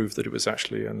traces to prove that it was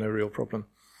actually no real problem,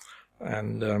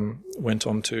 and went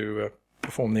on to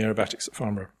perform the aerobatics at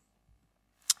Farnborough.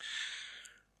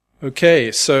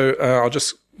 Okay, so I'll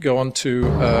just go on to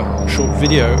a short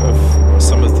video of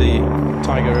some of the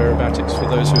Tiger aerobatics for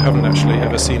those who haven't actually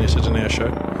ever seen it at an air show.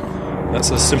 That's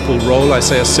a simple roll. I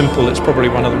say a simple, it's probably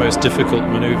one of the most difficult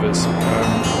maneuvers.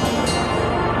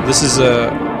 This is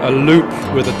a loop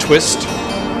with a twist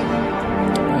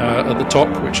at the top,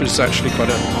 which is actually quite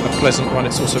a pleasant one.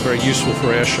 It's also very useful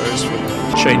for air shows for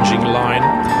changing line.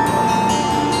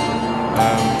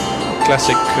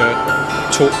 Classic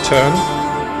torque turn.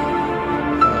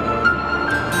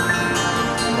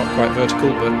 Not quite vertical,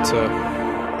 but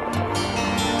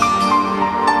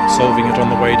solving it on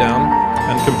the way down.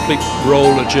 And complete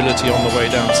roll agility on the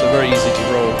way down, so very easy to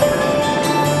roll.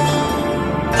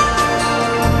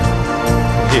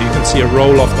 Here you can see a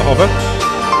roll off the hover.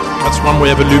 That's one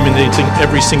way of illuminating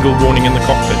every single warning in the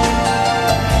cockpit,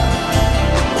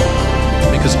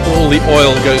 because all the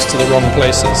oil goes to the wrong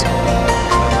places,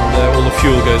 and all the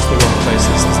fuel goes to the wrong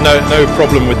places. There's no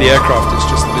problem with the aircraft, it's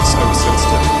just that it's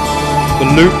oversensitive.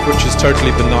 The loop, which is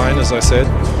totally benign, as I said,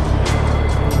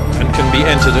 and can be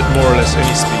entered at more or less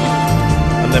any speed.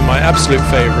 And then my absolute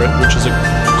favourite, which is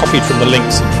copied from the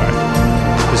Lynx, in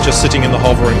fact, is just sitting in the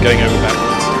hover and going over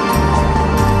backwards.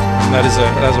 And that is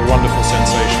a wonderful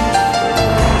sensation.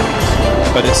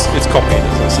 But it's copied,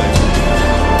 as I say.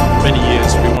 Many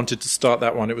years we wanted to start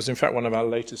that one. It was in fact one of our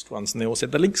latest ones, and they all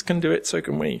said, the Lynx can do it, so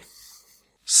can we.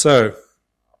 So,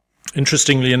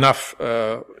 interestingly enough,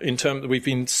 we've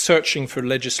been searching for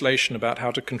legislation about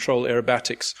how to control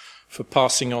aerobatics for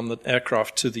passing on the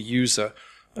aircraft to the user.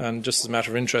 And just as a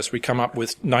matter of interest, we come up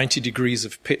with 90 degrees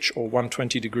of pitch or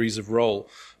 120 degrees of roll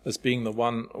as being the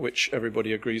one which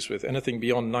everybody agrees with. Anything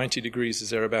beyond 90 degrees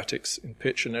is aerobatics in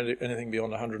pitch, and anything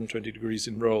beyond 120 degrees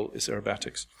in roll is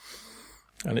aerobatics.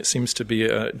 And it seems to be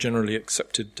a generally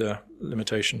accepted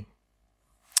limitation.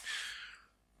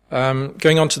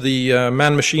 Going on to the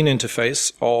man-machine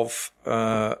interface of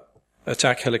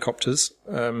attack helicopters.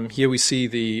 Here we see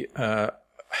the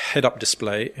head-up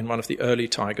display in one of the early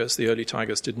Tigers. The early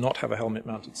Tigers did not have a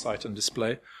helmet-mounted sight and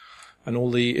display, and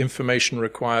all the information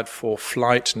required for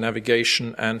flight,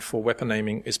 navigation, and for weapon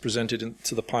aiming is presented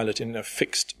to the pilot in a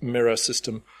fixed mirror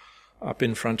system up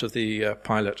in front of the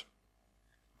pilot.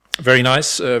 Very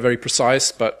nice, very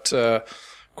precise, but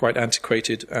quite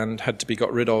antiquated and had to be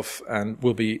got rid of and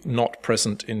will be not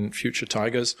present in future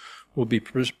Tigers. Will be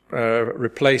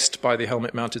replaced by the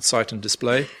helmet-mounted sight and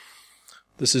display.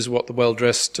 This is what the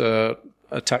well-dressed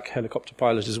attack helicopter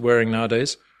pilot is wearing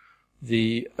nowadays.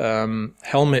 The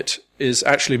helmet is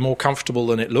actually more comfortable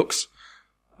than it looks.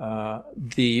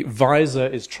 The visor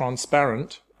is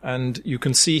transparent, and you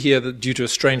can see here that due to a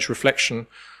strange reflection,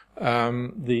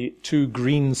 the two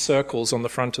green circles on the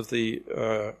front of the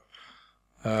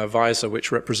visor,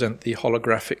 which represent the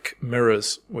holographic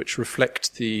mirrors, which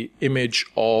reflect the image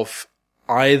of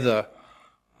either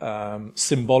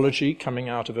symbology coming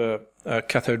out of a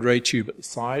cathode ray tube at the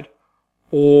side,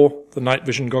 or the night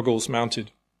vision goggles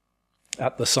mounted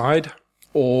at the side,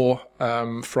 or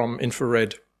from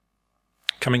infrared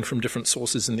coming from different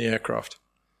sources in the aircraft.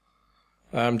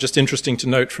 Just interesting to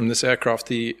note from this aircraft,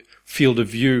 the field of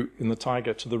view in the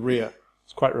Tiger to the rear.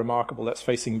 It's quite remarkable. That's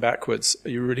facing backwards.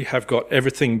 You really have got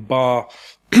everything bar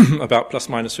about plus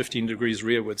minus 15 degrees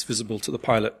rearwards visible to the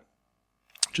pilot,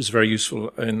 which is very useful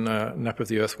in nap of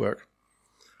the earth work.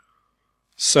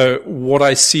 So what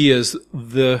I see as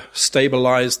the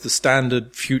stabilized, the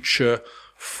standard future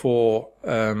for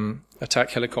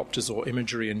attack helicopters or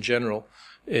imagery in general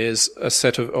is a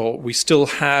set of, or we still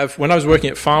have, when I was working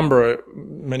at Farnborough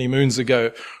many moons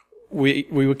ago, we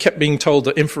were kept being told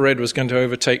that infrared was going to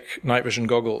overtake night vision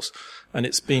goggles. And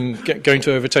it's been going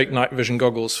to overtake night vision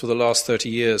goggles for the last 30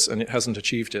 years, and it hasn't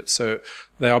achieved it. So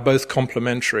they are both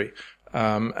complementary.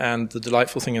 And the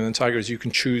delightful thing in the Tiger is you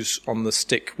can choose on the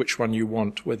stick which one you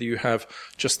want, whether you have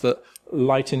just the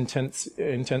light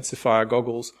intensifier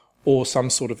goggles or some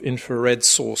sort of infrared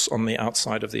source on the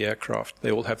outside of the aircraft.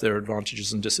 They all have their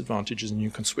advantages and disadvantages, and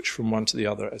you can switch from one to the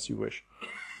other as you wish.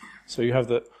 So you have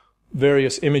the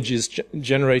various images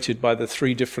generated by the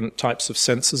three different types of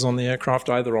sensors on the aircraft,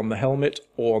 either on the helmet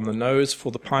or on the nose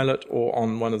for the pilot or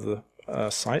on one of the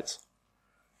sights.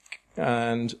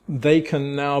 And they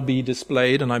can now be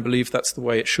displayed, and I believe that's the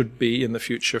way it should be in the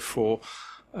future for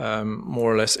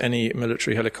more or less any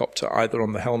military helicopter, either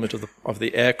on the helmet of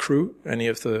the air crew, any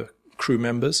of the crew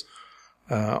members,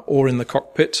 or in the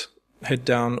cockpit, head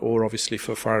down, or obviously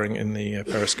for firing in the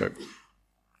periscope.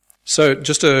 So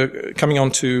just coming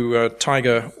on to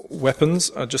Tiger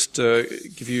weapons, I'll just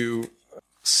give you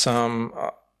some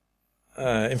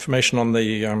information on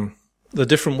the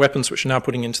different weapons which are now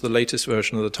putting into the latest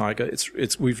version of the Tiger.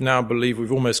 We've now believe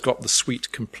we've almost got the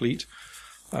suite complete.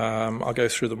 I'll go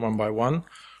through them one by one.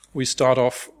 We start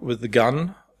off with the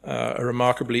gun, a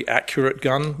remarkably accurate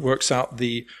gun, works out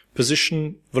the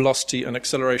position, velocity, and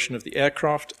acceleration of the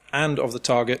aircraft and of the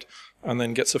target, and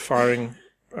then gets a firing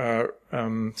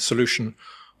solution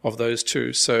of those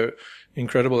two. So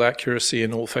incredible accuracy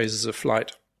in all phases of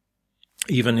flight,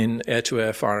 even in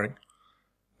air-to-air firing.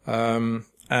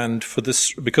 And for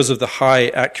this, because of the high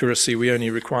accuracy, we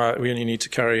only need to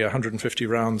carry 150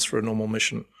 rounds for a normal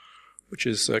mission, which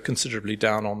is considerably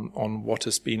down on what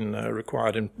has been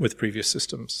required with previous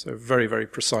systems. So very, very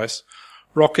precise.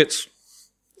 Rockets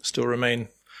still remain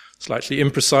slightly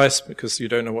imprecise because you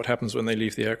don't know what happens when they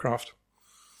leave the aircraft.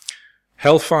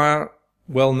 Hellfire,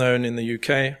 well known in the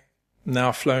UK,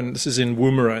 now flown. This is in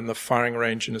Woomera in the firing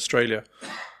range in Australia,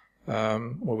 where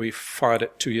we fired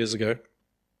it 2 years ago.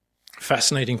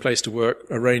 Fascinating place to work,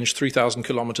 a range 3,000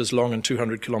 kilometers long and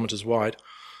 200 kilometers wide.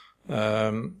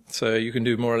 So you can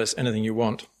do more or less anything you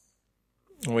want.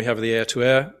 And we have the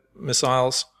air-to-air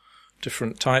missiles,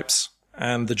 different types,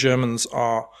 and the Germans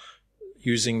are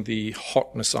using the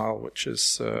HOT missile, which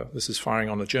is this is firing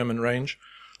on a German range.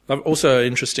 Also an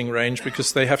interesting range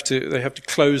because they have to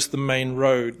close the main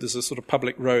road. There's a sort of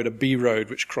public road, a B road,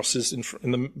 which crosses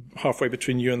in the halfway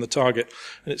between you and the target,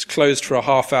 and it's closed for a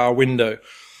half-hour window.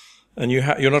 And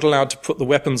you're not allowed to put the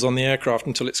weapons on the aircraft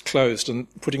until it's closed. And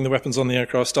putting the weapons on the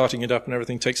aircraft, starting it up and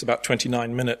everything takes about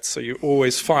 29 minutes. So you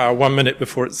always fire 1 minute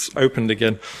before it's opened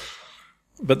again.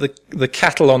 But the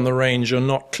cattle on the range are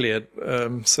not cleared.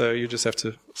 So you just have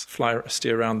to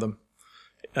steer around them.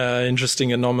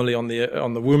 Interesting anomaly on the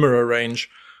Woomera range.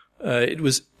 It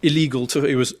was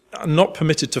not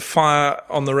permitted to fire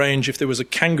on the range if there was a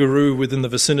kangaroo within the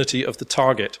vicinity of the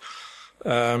target.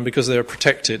 Because they are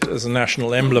protected as a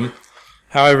national emblem.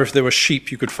 However, if there were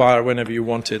sheep, you could fire whenever you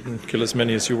wanted and kill as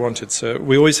many as you wanted. So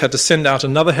we always had to send out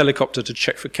another helicopter to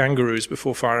check for kangaroos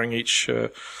before firing each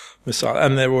missile,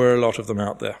 and there were a lot of them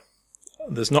out there.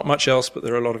 There's not much else, but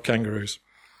there are a lot of kangaroos.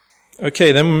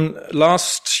 Okay, then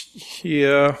last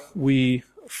year we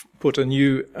put a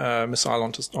new missile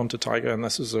onto Tiger, and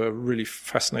this is a really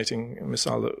fascinating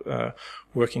missile that,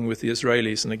 working with the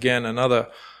Israelis. And again, another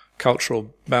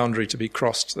cultural boundary to be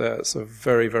crossed there. It's a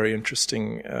very, very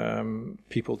interesting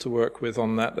people to work with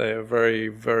on that. They are very,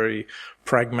 very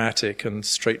pragmatic and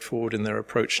straightforward in their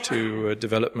approach to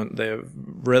development. They are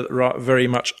very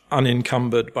much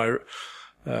unencumbered by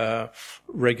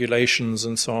regulations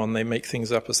and so on. They make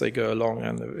things up as they go along,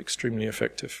 and they're extremely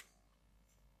effective.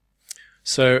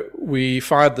 So we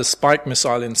fired the Spike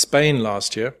missile in Spain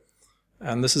last year,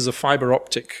 and this is a fiber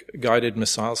optic guided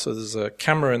missile. So there's a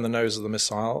camera in the nose of the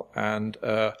missile and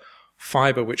a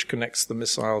fiber which connects the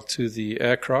missile to the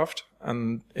aircraft,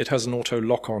 and it has an auto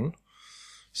lock-on.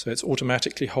 So it's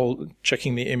automatically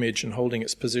checking the image and holding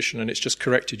its position, and it's just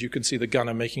corrected. You can see the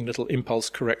gunner making little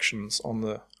impulse corrections on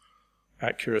the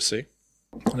accuracy.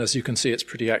 And as you can see, it's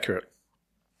pretty accurate.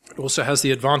 It also has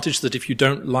the advantage that if you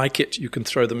don't like it, you can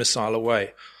throw the missile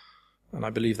away. And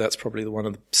I believe that's probably one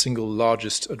of the single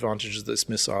largest advantages of this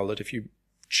missile, that if you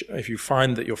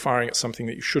find that you're firing at something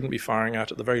that you shouldn't be firing at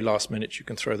the very last minute, you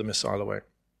can throw the missile away.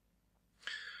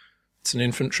 It's an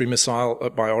infantry missile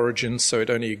by origin, so it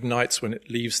only ignites when it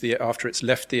leaves after it's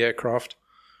left the aircraft.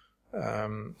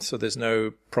 So there's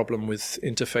no problem with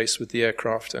interface with the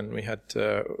aircraft, and we had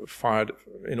fired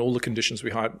in all the conditions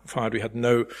we fired. We had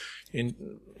no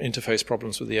interface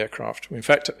problems with the aircraft. We, in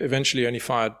fact, eventually only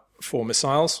fired 4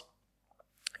 missiles,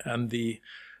 and the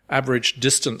average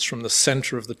distance from the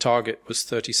center of the target was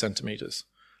 30 centimeters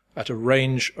at a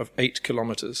range of 8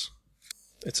 kilometers.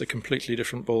 It's a completely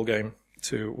different ballgame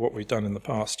to what we've done in the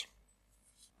past.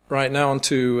 Right, now on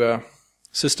to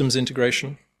systems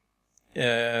integration.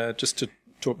 Just to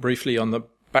talk briefly on the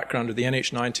background of the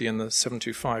NH-90 and the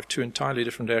 725, 2 entirely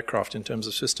different aircraft in terms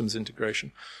of systems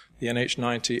integration. The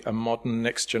NH-90, a modern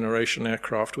next-generation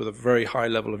aircraft with a very high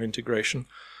level of integration,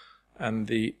 and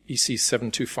the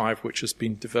EC-725, which has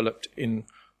been developed in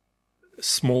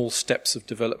small steps of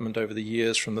development over the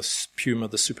years, from the Puma,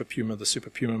 the Super Puma, the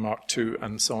Super Puma Mark II,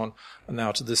 and so on, and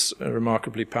now to this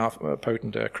remarkably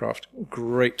potent aircraft.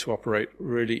 Great to operate,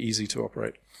 really easy to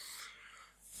operate.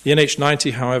 The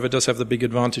NH-90, however, does have the big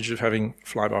advantage of having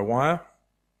fly-by-wire.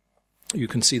 You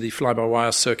can see the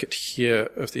fly-by-wire circuit here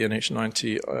of the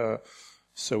NH-90.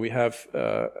 So we have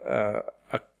a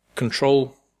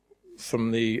control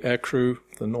from the aircrew,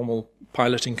 the normal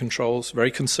piloting controls, very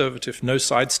conservative, no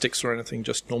side sticks or anything,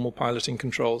 just normal piloting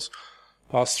controls,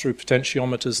 pass through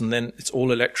potentiometers, and then it's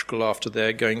all electrical after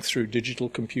there, going through digital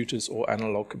computers or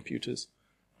analog computers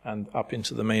and up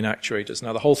into the main actuators.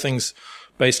 Now, the whole thing's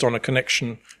based on a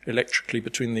connection electrically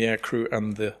between the aircrew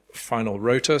and the final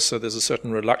rotor, so there's a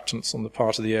certain reluctance on the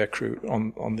part of the aircrew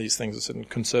on these things, a certain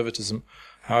conservatism.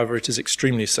 However, it is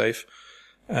extremely safe.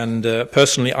 And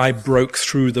personally, I broke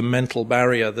through the mental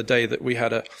barrier the day that we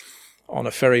had on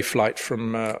a ferry flight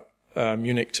from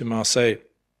Munich to Marseille.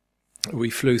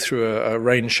 We flew through a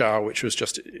rain shower, which was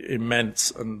just immense,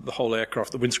 and the whole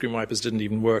aircraft, the windscreen wipers didn't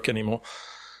even work anymore.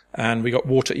 And we got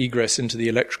water egress into the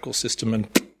electrical system, and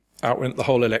out went the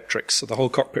whole electrics. So the whole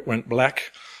cockpit went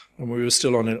black, and we were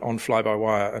still on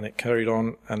fly-by-wire, and it carried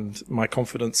on, and my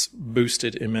confidence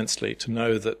boosted immensely to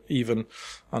know that even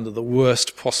under the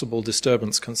worst possible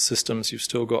disturbance systems, you've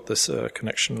still got this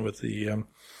connection with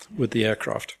the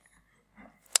aircraft.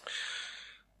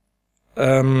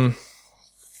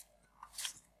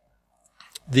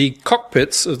 The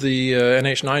cockpits of the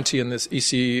NH-90 and this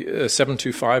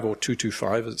EC-725, or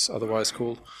 225 as it's otherwise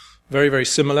called, very, very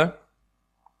similar.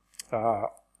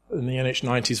 And the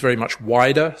NH-90 is very much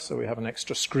wider, so we have an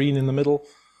extra screen in the middle.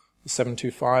 The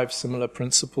 725, similar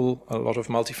principle, a lot of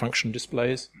multifunction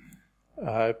displays,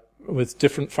 with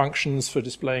different functions for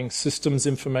displaying systems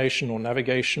information or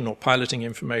navigation or piloting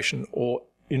information or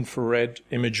infrared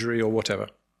imagery or whatever.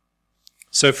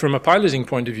 So from a piloting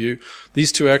point of view,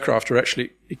 these two aircraft are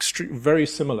actually very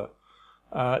similar.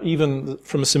 Even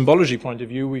from a symbology point of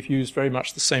view, we've used very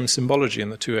much the same symbology in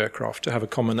the two aircraft to have a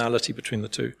commonality between the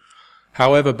two.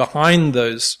 However, behind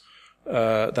those,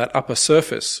 that upper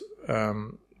surface,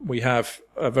 we have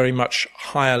a very much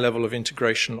higher level of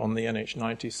integration on the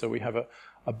NH-90. So we have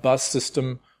a buzz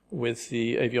system with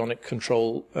the avionic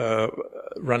control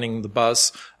running the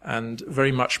buzz, and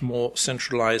very much more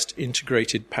centralized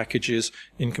integrated packages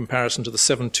in comparison to the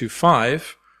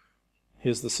 725.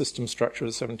 Here's the system structure of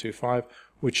the 725,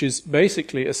 which is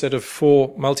basically a set of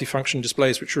 4 multifunction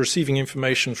displays which are receiving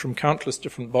information from countless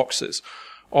different boxes,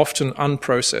 often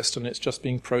unprocessed, and it's just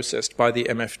being processed by the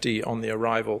MFD on the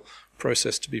arrival,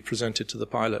 processed to be presented to the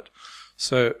pilot.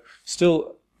 So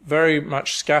still very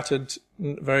much scattered,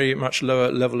 very much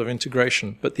lower level of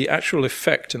integration, but the actual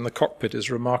effect in the cockpit is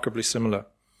remarkably similar.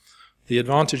 The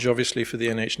advantage, obviously, for the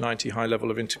NH90 high level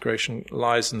of integration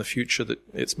lies in the future that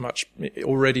it's much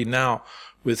already now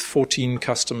with 14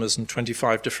 customers and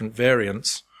 25 different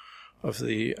variants of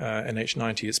the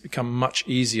NH90. It's become much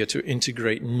easier to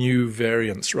integrate new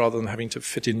variants rather than having to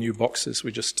fit in new boxes.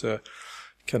 We just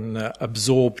can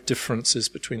absorb differences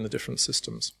between the different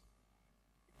systems.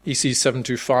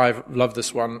 EC725, love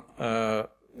this one.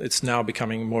 It's now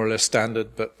becoming more or less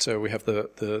standard, but we have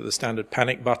the standard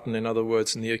panic button. In other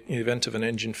words, in the event of an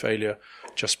engine failure,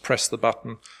 just press the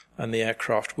button and the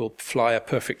aircraft will fly a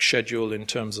perfect schedule in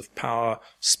terms of power,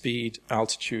 speed,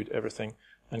 altitude, everything,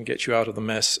 and get you out of the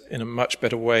mess in a much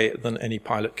better way than any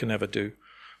pilot can ever do.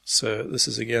 So this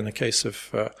is again a case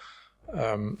of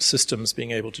systems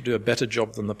being able to do a better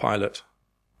job than the pilot.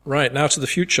 Right, now to the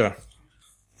future,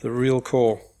 the real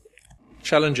core.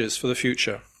 Challenges for the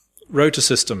future. Rotor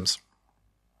systems.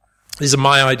 These are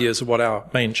my ideas of what our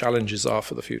main challenges are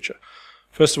for the future.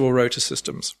 First of all, rotor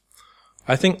systems.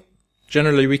 I think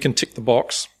generally we can tick the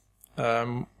box.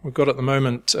 We've got at the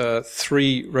moment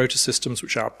 3 rotor systems,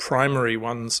 which are primary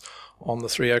ones on the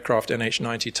 3 aircraft,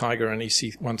 NH90, Tiger and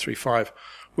EC135,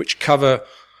 which cover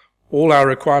all our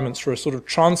requirements for a sort of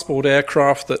transport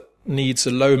aircraft that needs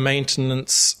a low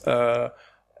maintenance,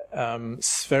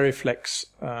 Sveriflex,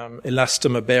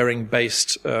 elastomer bearing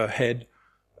based head,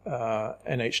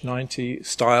 NH90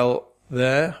 style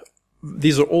there.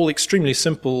 These are all extremely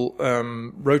simple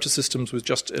rotor systems with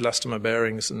just elastomer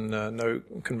bearings and no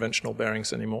conventional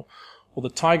bearings anymore. Or the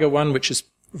Tiger one, which is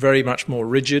very much more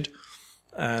rigid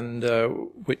and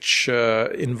which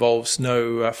involves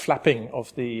no flapping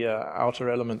of the outer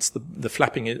elements. The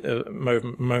flapping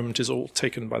moment is all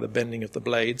taken by the bending of the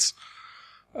blades.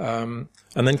 And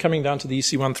then coming down to the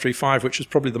EC135, which is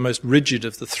probably the most rigid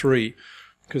of the 3,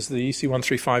 because the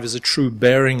EC135 is a true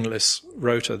bearingless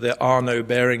rotor. There are no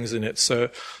bearings in it, so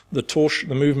the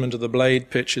movement of the blade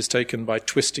pitch is taken by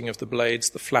twisting of the blades.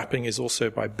 The flapping is also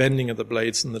by bending of the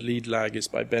blades, and the lead lag is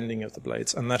by bending of the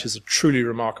blades. And that is a truly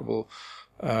remarkable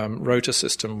rotor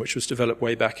system, which was developed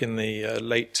way back in the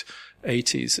late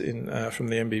 80s from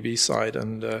the MBB side,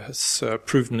 and has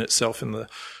proven itself in the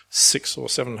 600 or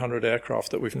 700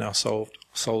 aircraft that we've now sold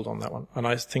on that one. And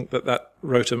I think that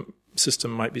rotor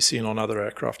system might be seen on other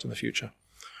aircraft in the future.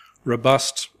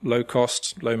 Robust, low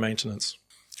cost, low maintenance.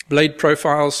 Blade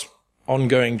profiles,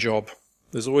 ongoing job.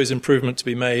 There's always improvement to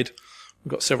be made.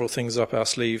 We've got several things up our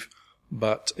sleeve,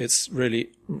 but it's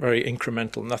really very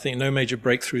incremental. No major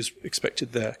breakthroughs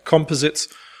expected there.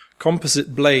 Composite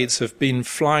blades have been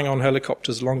flying on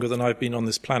helicopters longer than I've been on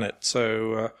this planet.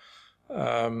 So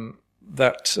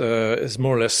that is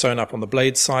more or less sewn up on the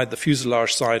blade side. The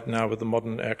fuselage side now with the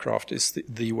modern aircraft is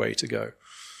the way to go.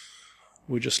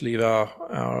 We just leave our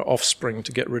offspring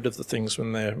to get rid of the things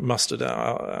when they're mustered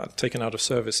out, taken out of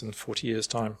service in 40 years'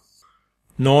 time.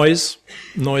 Noise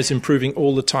improving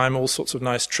all the time, all sorts of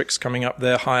nice tricks coming up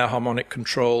there, higher harmonic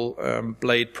control,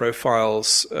 blade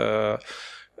profiles,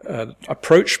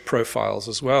 approach profiles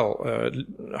as well,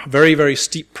 very, very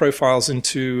steep profiles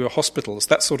into hospitals,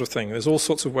 that sort of thing. There's all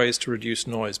sorts of ways to reduce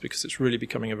noise because it's really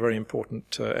becoming a very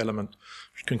important element,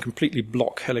 which can completely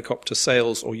block helicopter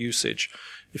sales or usage.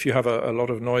 If you have a lot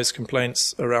of noise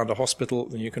complaints around a hospital,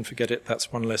 then you can forget it.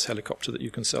 That's one less helicopter that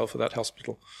you can sell for that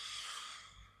hospital.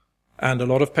 And a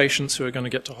lot of patients who are going to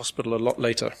get to hospital a lot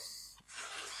later.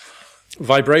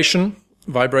 Vibration,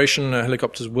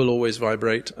 helicopters will always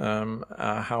vibrate.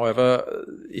 However,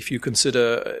 if you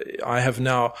consider, I have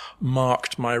now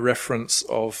marked my reference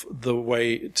of the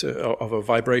way of a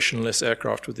vibrationless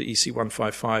aircraft with the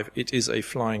EC155. It is a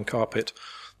flying carpet.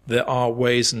 There are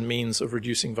ways and means of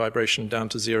reducing vibration down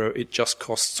to 0. It just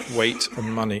costs weight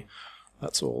and money.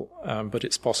 That's all. But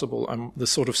it's possible. The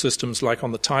sort of systems like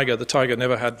on the Tiger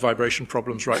never had vibration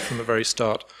problems right from the very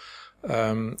start.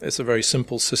 It's a very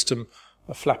simple system.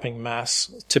 A flapping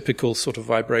mass, typical sort of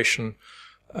vibration,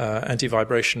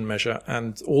 anti-vibration measure.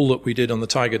 And all that we did on the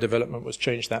Tiger development was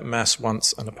change that mass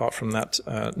once, and apart from that,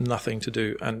 nothing to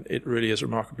do. And it really is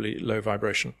remarkably low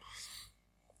vibration.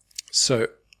 So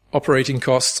operating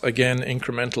costs, again,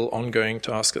 incremental, ongoing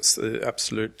task. It's the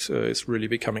absolute, it's really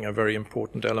becoming a very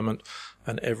important element,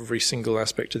 and every single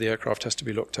aspect of the aircraft has to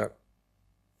be looked at.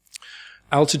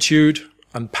 Altitude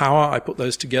and power, I put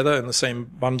those together in the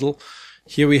same bundle.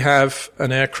 Here we have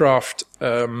an aircraft.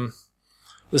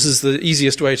 This is the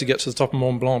easiest way to get to the top of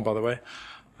Mont Blanc, by the way.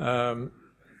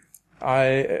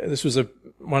 This was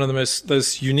one of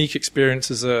those unique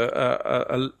experiences.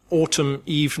 A autumn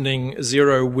evening,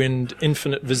 0 wind,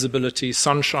 infinite visibility,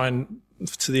 sunshine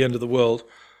to the end of the world,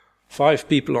 5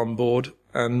 people on board,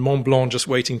 and Mont Blanc just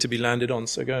waiting to be landed on,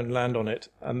 so go and land on it.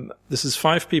 And this is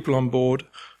 5 people on board,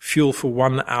 fuel for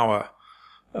 1 hour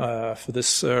for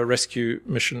this rescue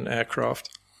mission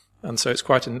aircraft. And so it's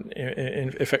quite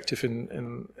effective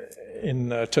in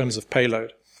terms of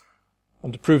payload.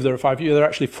 And to prove there are 5, there are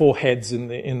actually 4 heads in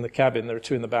the cabin. There are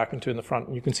 2 in the back and 2 in the front.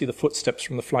 And you can see the footsteps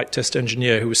from the flight test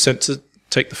engineer who was sent to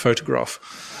take the photograph.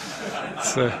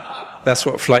 So that's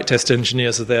what flight test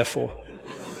engineers are there for.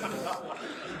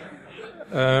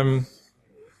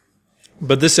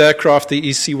 But this aircraft, the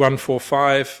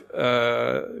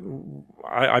EC-145,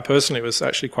 I personally was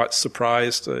actually quite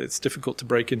surprised. It's difficult to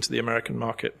break into the American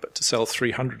market, but to sell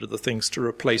 300 of the things to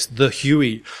replace the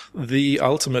Huey, the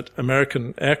ultimate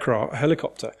American aircraft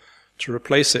helicopter, to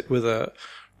replace it with a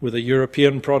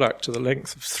European product to the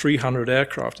length of 300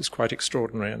 aircraft is quite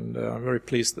extraordinary, and I'm very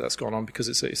pleased that that's gone on, because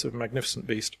it's a magnificent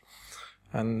beast,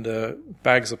 and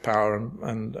bags of power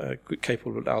and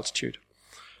capable of altitude.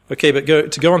 Okay, but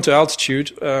to go on to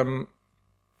altitude,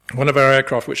 one of our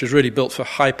aircraft, which is really built for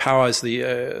high power, is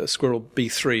the Squirrel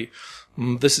B3.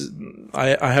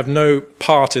 I have no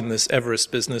part in this Everest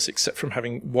business except from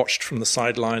having watched from the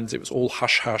sidelines. It was all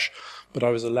hush-hush, but I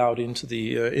was allowed into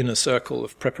the inner circle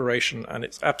of preparation, and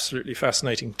it's absolutely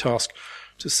fascinating task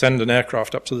to send an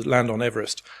aircraft up to land on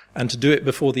Everest, and to do it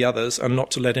before the others, and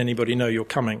not to let anybody know you're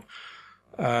coming.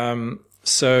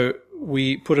 So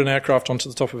we put an aircraft onto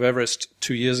the top of Everest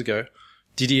 2 years ago.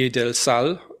 Didier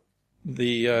Delsal,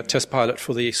 the test pilot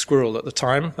for the Squirrel at the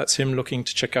time, that's him looking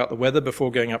to check out the weather before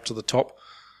going up to the top,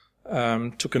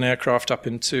 took an aircraft up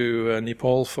into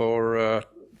Nepal for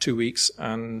 2 weeks,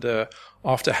 and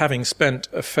after having spent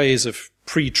a phase of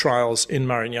pre-trials in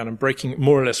Marignane and breaking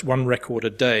more or less 1 record a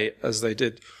day as they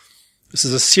did. This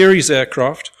is a series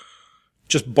aircraft,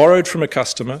 just borrowed from a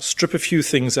customer, strip a few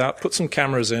things out, put some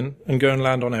cameras in, and go and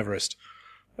land on Everest.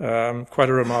 Quite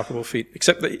a remarkable feat.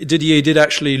 Except that Didier did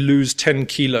actually lose 10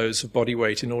 kilos of body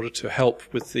weight in order to help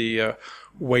with the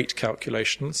weight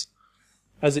calculations.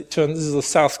 As it turns, this is the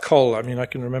South Col. I mean, I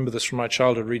can remember this from my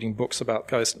childhood, reading books about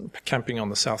guys camping on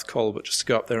the South Col, but just to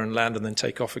go up there and land and then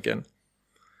take off again.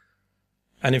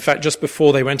 And in fact, just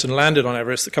before they went and landed on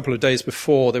Everest, a couple of days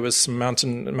before, there was some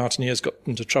mountaineers got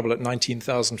into trouble at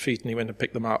 19,000 feet, and he went and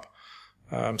picked them up.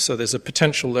 So there's a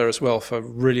potential there as well for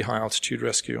really high altitude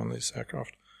rescue on this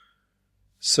aircraft.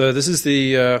 So this is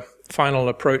the final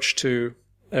approach to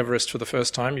Everest for the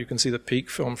first time. You can see the peak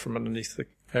filmed from underneath the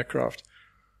aircraft.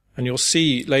 And you'll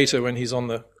see later when he's on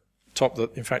the top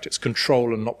that, in fact, it's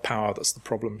control and not power that's the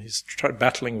problem. He's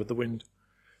battling with the wind.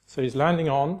 So he's landing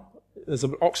on. There's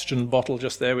an oxygen bottle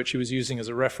just there, which he was using as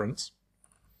a reference.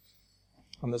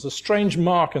 And there's a strange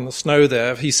mark in the snow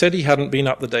there. He said he hadn't been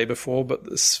up the day before, but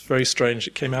it's very strange.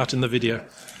 It came out in the video.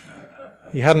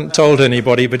 He hadn't told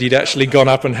anybody, but he'd actually gone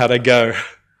up and had a go.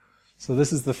 So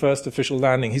this is the first official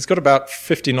landing. He's got about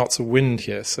 50 knots of wind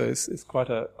here, so it's quite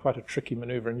a tricky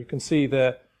maneuver. And you can see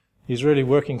there, he's really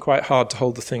working quite hard to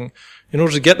hold the thing. In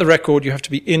order to get the record, you have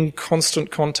to be in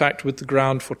constant contact with the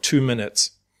ground for 2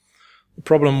 minutes. The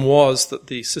problem was that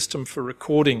the system for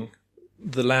recording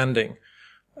the landing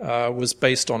was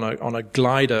based on a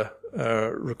glider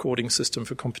recording system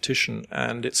for competition,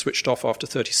 and it switched off after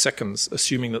 30 seconds,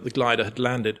 assuming that the glider had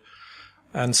landed.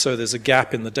 And so there's a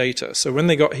gap in the data. So when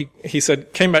they got, he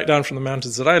said, came back down from the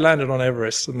mountains, that I landed on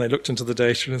Everest, and they looked into the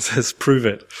data and it says, prove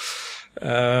it.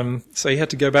 So he had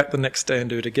to go back the next day and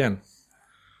do it again,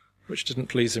 which didn't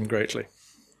please him greatly.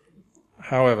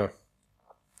 However,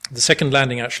 the second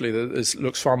landing actually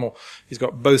looks far more, he's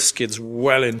got both skids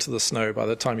well into the snow by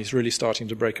the time he's really starting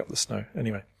to break up the snow.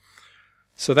 Anyway,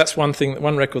 so that's one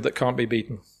record that can't be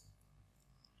beaten.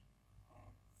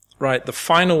 Right, the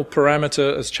final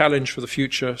parameter as challenge for the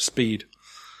future, speed.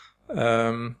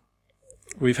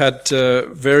 We've had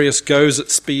various goes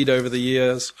at speed over the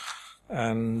years,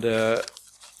 and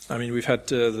we've had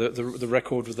the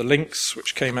record with the Lynx,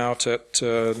 which came out at,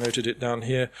 noted it down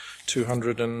here,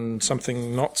 200 and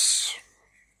something knots,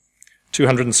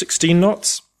 216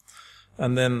 knots,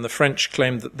 and then the French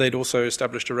claimed that they'd also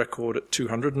established a record at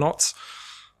 200 knots.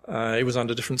 It was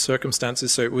under different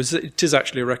circumstances, so it is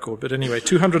actually a record. But anyway,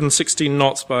 216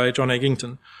 knots by John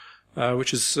Eggington,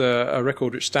 which is a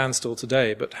record which stands still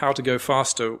today. But how to go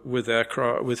faster with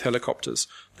helicopters?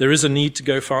 There is a need to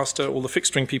go faster. All the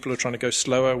fixed-wing people are trying to go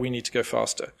slower. We need to go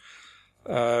faster.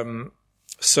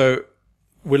 So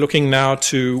we're looking now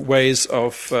to ways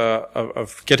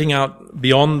of getting out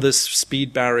beyond this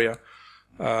speed barrier.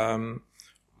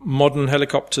 Modern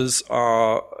helicopters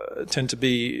tend to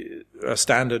be a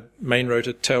standard main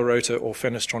rotor, tail rotor, or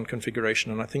Fenestron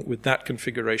configuration, and I think with that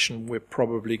configuration we're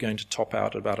probably going to top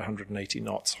out at about 180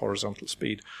 knots horizontal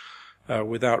speed.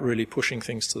 without really pushing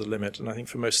things to the limit. And I think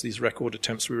for most of these record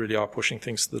attempts, we really are pushing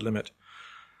things to the limit.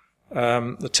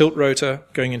 The tilt rotor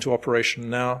going into operation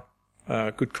now,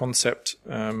 good concept.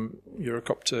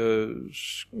 Eurocopter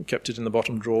kept it in the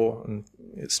bottom drawer, and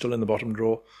it's still in the bottom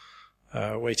drawer,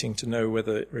 waiting to know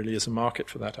whether it really is a market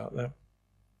for that out there.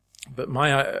 But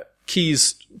my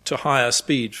keys to higher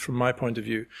speed, from my point of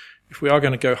view, if we are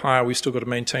going to go higher, we've still got to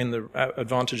maintain the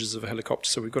advantages of a helicopter,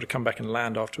 so we've got to come back and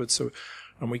land afterwards.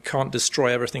 And we can't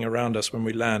destroy everything around us when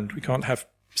we land. We can't have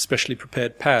specially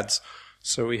prepared pads.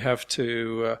 So we have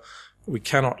to, we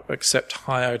cannot accept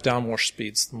higher downwash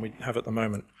speeds than we have at the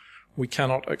moment. We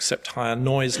cannot accept higher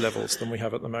noise levels than we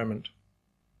have at the moment.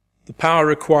 The power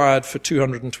required for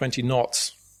 220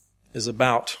 knots is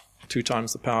about 2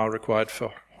 times the power required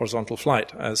for horizontal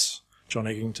flight, as John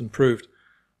Eggington proved.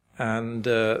 And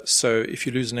so if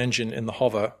you lose an engine in the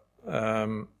hover,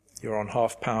 you're on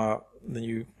half power, then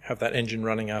you have that engine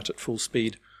running out at full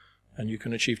speed, and you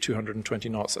can achieve 220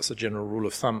 knots. That's a general rule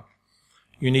of thumb.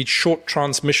 You need short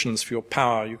transmissions for your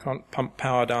power. You can't pump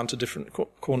power down to different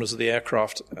corners of the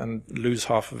aircraft and lose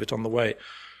half of it on the way.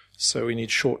 So we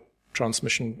need short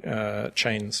transmission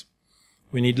chains.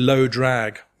 We need low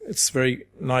drag. It's very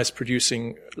nice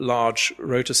producing large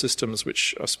rotor systems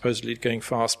which are supposedly going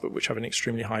fast but which have an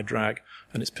extremely high drag,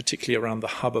 and it's particularly around the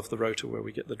hub of the rotor where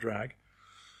we get the drag.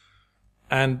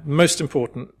 And most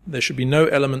important, there should be no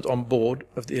element on board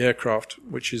of the aircraft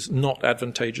which is not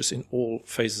advantageous in all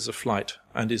phases of flight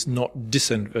and is not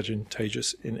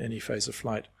disadvantageous in any phase of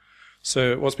flight.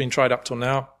 So what's been tried up till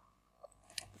now,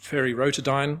 Fairey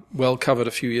Rotordyne, well covered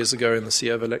a few years ago in the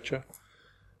Sierva lecture,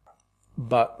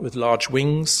 but with large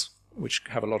wings, which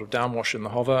have a lot of downwash in the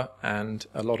hover and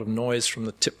a lot of noise from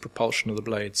the tip propulsion of the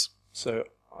blades. So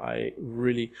a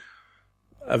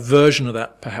version of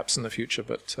that perhaps in the future,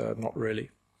 but not really.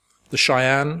 The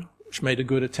Cheyenne, which made a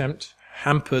good attempt,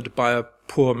 hampered by a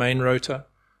poor main rotor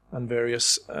and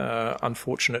various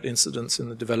unfortunate incidents in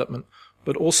the development,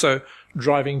 but also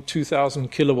driving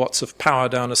 2,000 kilowatts of power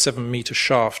down a 7-meter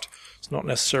shaft. It's not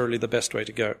necessarily the best way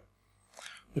to go.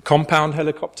 The compound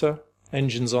helicopter,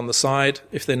 engines on the side,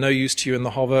 if they're no use to you in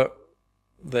the hover,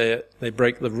 they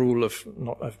break the rule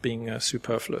of being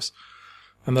superfluous.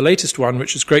 And the latest one,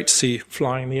 which is great to see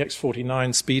flying, the X-49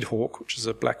 Speedhawk, which is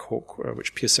a Black Hawk,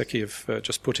 which Piasecki have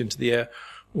just put into the air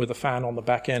with a fan on the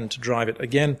back end to drive it.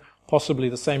 Again, possibly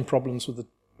the same problems with the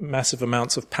massive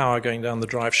amounts of power going down the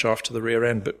drive shaft to the rear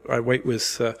end, but I wait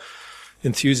with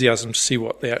enthusiasm to see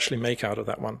what they actually make out of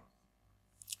that one.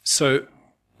 So,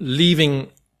 leaving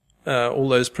all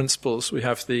those principles, we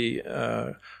have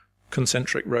the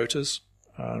concentric rotors.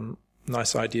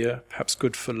 Nice idea, perhaps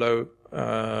good for low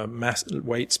mass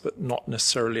weights, but not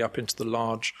necessarily up into the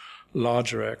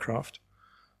larger aircraft.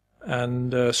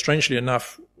 And strangely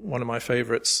enough, one of my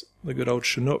favorites, the good old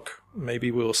Chinook. Maybe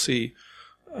we'll see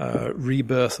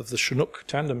rebirth of the Chinook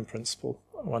tandem principle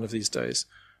one of these days,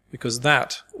 because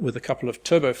that, with a couple of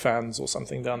turbofans or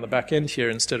something down the back end here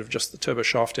instead of just the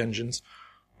turboshaft engines,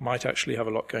 might actually have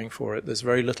a lot going for it. There's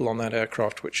very little on that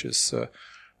aircraft which is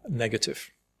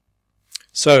negative.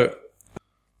 So,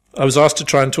 I was asked to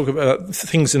try and talk about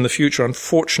things in the future.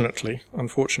 Unfortunately,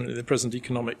 the present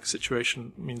economic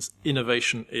situation means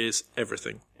innovation is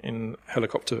everything in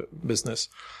helicopter business.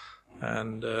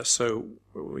 And so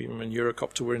we, in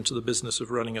Eurocopter, we're into the business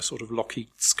of running a sort of Lockheed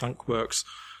Skunk Works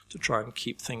to try and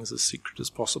keep things as secret as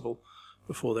possible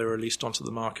before they're released onto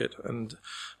the market. And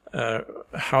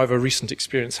however, recent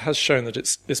experience has shown that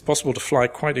it's possible to fly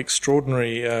quite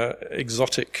extraordinary,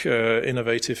 exotic,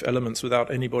 innovative elements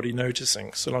without anybody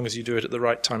noticing, so long as you do it at the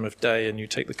right time of day and you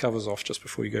take the covers off just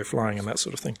before you go flying and that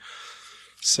sort of thing.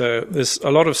 So there's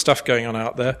a lot of stuff going on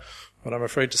out there, but I'm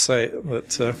afraid to say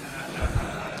that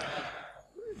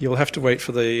you'll have to wait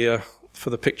for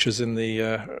the pictures in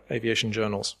the aviation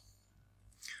journals.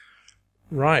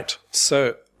 Right,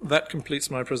 so that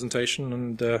completes my presentation,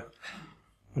 and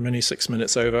I'm only 6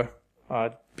 minutes over.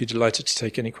 I'd be delighted to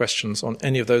take any questions on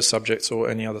any of those subjects or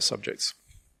any other subjects.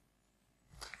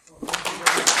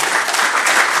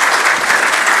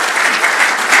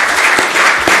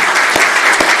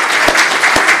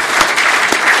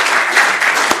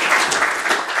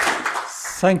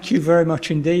 Thank you very much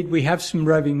indeed. We have some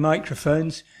roving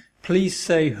microphones. Please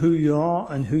say who you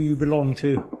are and who you belong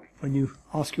to when you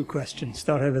ask your question.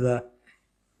 Start over there.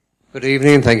 Good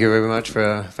evening. Thank you very much for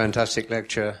a fantastic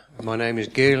lecture. My name is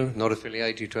Gil, not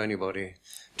affiliated to anybody.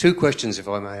 2 questions, if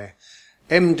I may.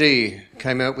 MD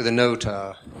came out with a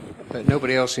NOTAR, but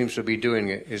nobody else seems to be doing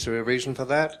it. Is there a reason for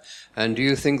that? And do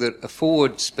you think that a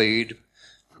forward speed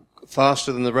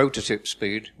faster than the rotor tip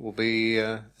speed will be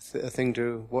a thing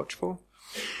to watch for?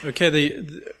 Okay,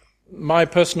 my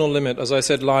personal limit, as I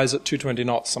said, lies at 220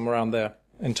 knots, somewhere around there,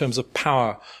 in terms of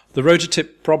power. The rotor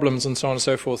tip problems and so on and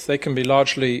so forth, they can be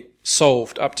largely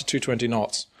solved up to 220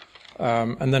 knots.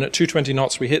 And then at 220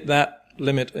 knots, we hit that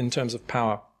limit in terms of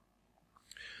power.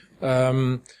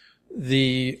 That's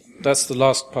the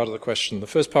last part of the question. The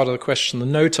first part of the question, the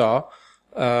NOTAR,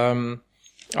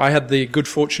 I had the good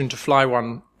fortune to fly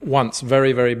one once,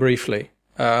 very, very briefly.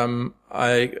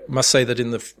 I must say that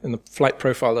in the flight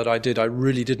profile that I did, I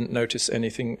really didn't notice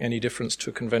any difference to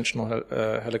a conventional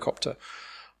helicopter.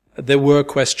 There were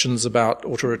questions about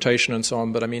auto-rotation and so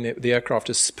on, but I mean, the aircraft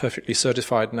is perfectly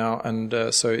certified now,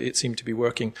 and so it seemed to be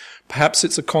working. Perhaps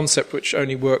it's a concept which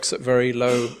only works at very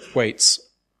low weights.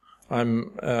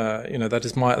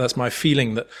 That's my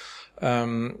feeling, that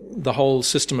the whole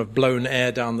system of blown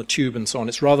air down the tube and so on,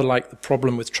 it's rather like the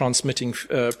problem with transmitting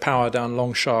power down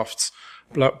long shafts.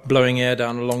 Blowing air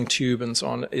down a long tube and so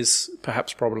on is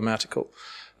perhaps problematical.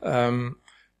 The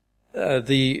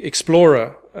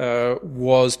Explorer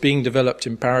was being developed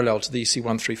in parallel to the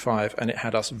EC-135, and it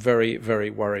had us very, very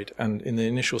worried. And in the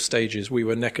initial stages, we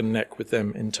were neck and neck with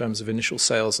them in terms of initial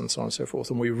sales and so on and so forth.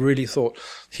 And we really thought,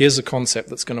 here's a concept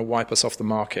that's going to wipe us off the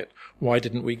market. Why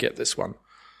didn't we get this one?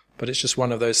 But it's just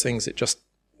one of those things.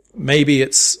 Maybe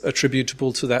it's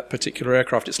attributable to that particular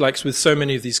aircraft. It's like with so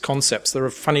many of these concepts, there are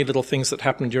funny little things that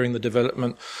happen during the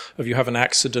development of you have an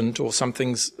accident or some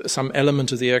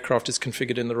element of the aircraft is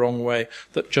configured in the wrong way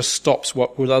that just stops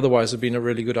what would otherwise have been a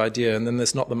really good idea, and then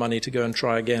there's not the money to go and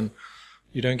try again.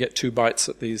 You don't get two bites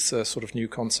at these sort of new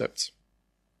concepts.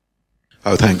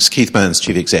 Oh, thanks. Keith Burns,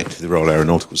 Chief Executive of the Royal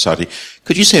Aeronautical Society.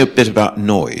 Could you say a bit about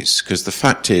noise? Because the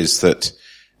fact is that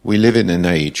we live in an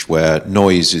age where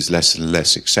noise is less and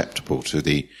less acceptable to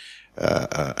the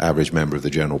average member of the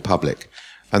general public.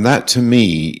 And that, to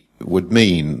me, would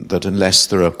mean that unless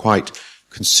there are quite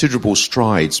considerable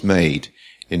strides made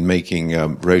in making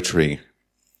rotary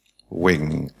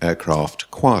wing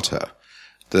aircraft quieter,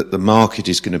 that the market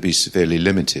is going to be severely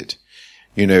limited.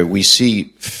 You know, we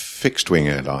see fixed-wing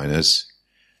airliners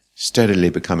steadily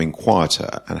becoming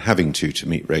quieter and having to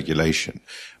meet regulation.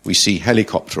 We see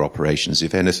helicopter operations,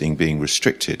 if anything, being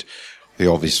restricted. The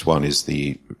obvious one is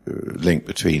the link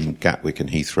between Gatwick and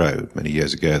Heathrow many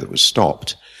years ago that was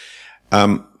stopped.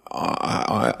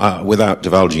 Without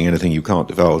divulging anything you can't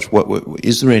divulge,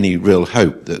 is there any real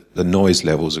hope that the noise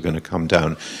levels are going to come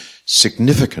down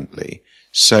significantly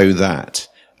so that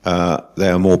they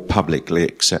are more publicly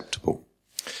acceptable?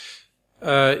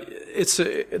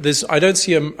 I don't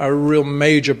see a real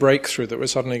major breakthrough that we're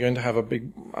suddenly going to have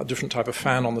a different type of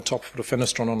fan on the top, put a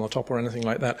fenestron on the top or anything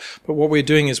like that. But what we're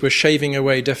doing is we're shaving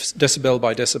away decibel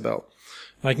by decibel.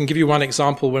 And I can give you one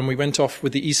example. When we went off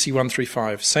with the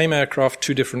EC-135, same aircraft,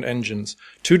 two different engines,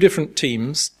 two different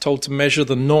teams told to measure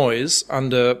the noise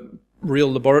under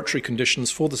real laboratory conditions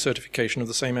for the certification of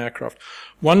the same aircraft.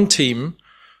 One team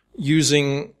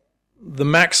using the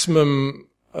maximum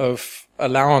of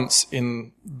allowance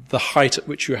in the height at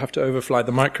which you have to overfly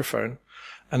the microphone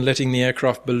and letting the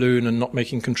aircraft balloon and not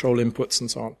making control inputs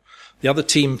and so on. The other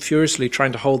team furiously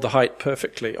trying to hold the height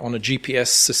perfectly on a GPS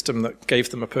system that gave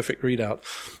them a perfect readout.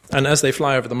 And as they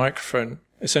fly over the microphone,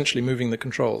 essentially moving the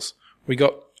controls, we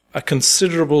got a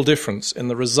considerable difference in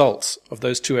the results of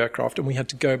those two aircraft, and we had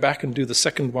to go back and do the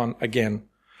second one again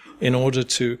in order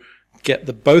to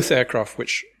get both aircraft,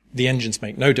 which the engines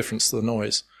make no difference to the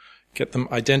noise, get them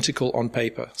identical on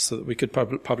paper so that we could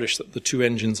publish that the two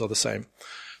engines are the same.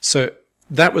 So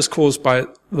that was caused by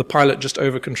the pilot just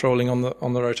over-controlling on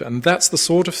the rotor. And that's the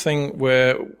sort of thing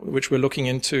which we're looking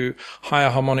into, higher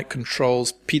harmonic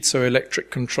controls, piezoelectric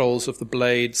controls of the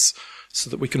blades, so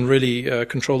that we can really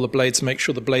control the blades, make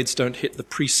sure the blades don't hit the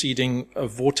preceding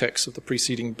vortex of the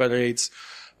preceding blades,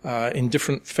 in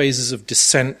different phases of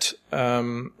descent,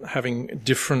 having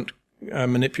different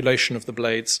manipulation of the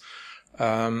blades.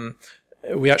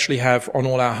 We actually have on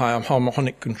all our high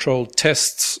harmonic controlled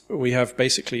tests, we have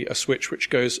basically a switch which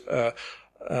goes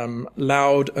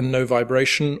loud and no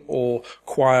vibration, or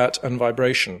quiet and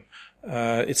vibration.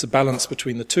 It's a balance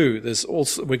between the two.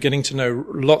 We're getting to know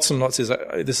lots and lots.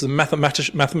 This is a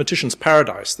mathematician's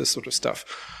paradise, this sort of stuff,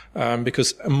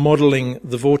 because modeling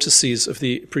the vortices of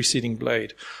the preceding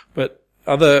blade. But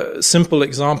other simple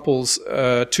examples,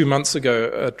 2 months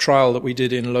ago, a trial that we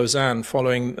did in Lausanne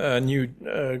following new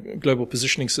global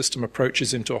positioning system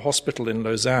approaches into a hospital in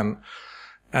Lausanne.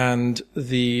 And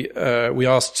we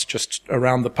asked just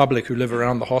around the public who live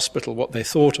around the hospital what they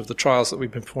thought of the trials that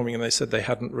we've been performing, and they said they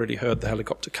hadn't really heard the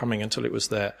helicopter coming until it was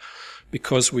there,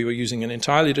 because we were using an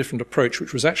entirely different approach,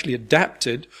 which was actually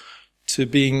adapted to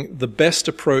being the best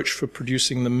approach for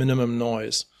producing the minimum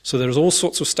noise. So there's all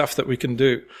sorts of stuff that we can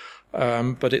do.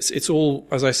 But it's all,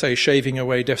 as I say, shaving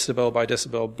away decibel by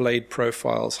decibel, blade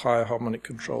profiles, higher harmonic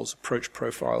controls, approach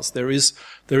profiles. There is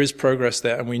progress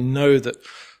there, and we know that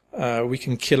we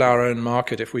can kill our own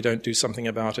market if we don't do something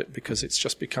about it, because it's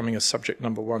just becoming a subject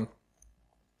number one.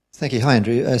 Thank you. Hi,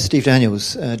 Andrew. Steve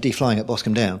Daniels, D-Flying at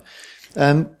Boscombe Down.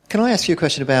 Can I ask you a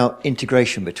question about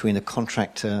integration between the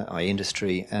contractor, i.e.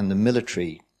 industry, and the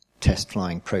military test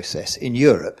flying process in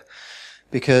Europe?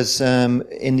 Because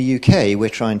in the UK, we're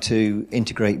trying to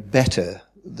integrate better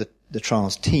the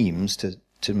trials teams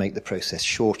to make the process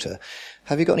shorter.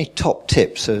 Have you got any top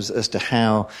tips as to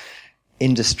how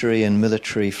industry and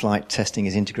military flight testing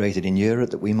is integrated in Europe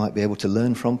that we might be able to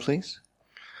learn from, please?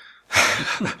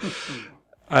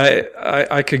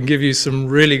 I can give you some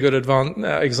really good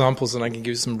examples, and I can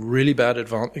give you some really bad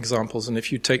examples. And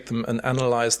if you take them and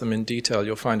analyze them in detail,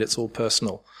 you'll find it's all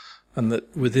personal, and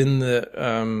that within the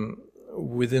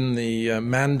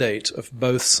mandate of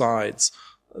both sides,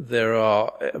 there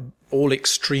are all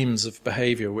extremes of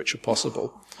behavior which are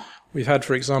possible. We've had,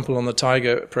 for example, on the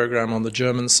Tiger program on the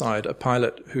German side, a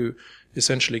pilot who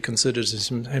essentially considers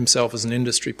himself as an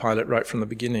industry pilot right from the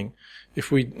beginning.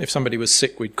 If somebody was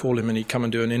sick, we'd call him and he'd come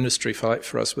and do an industry flight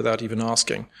for us without even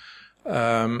asking.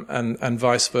 And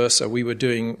vice versa. We were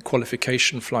doing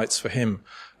qualification flights for him.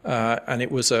 And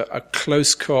it was a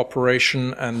close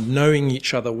cooperation and knowing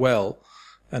each other well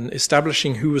and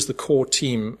establishing who was the core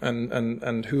team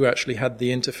and who actually had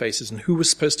the interfaces and who was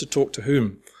supposed to talk to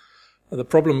whom. The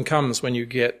problem comes when you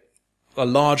get a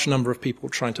large number of people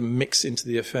trying to mix into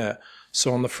the affair.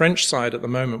 So on the French side at the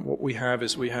moment, what we have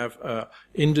is we have a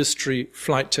industry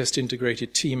flight test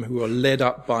integrated team who are led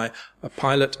up by a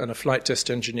pilot and a flight test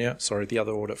engineer, the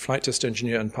other order, flight test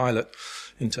engineer and pilot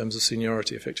in terms of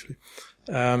seniority effectively.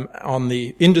 On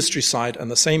the industry side, and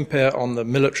the same pair on the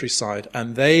military side,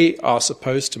 and they are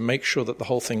supposed to make sure that the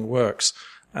whole thing works,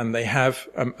 and they have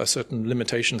a certain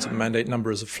limitations and mandate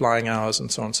numbers of flying hours and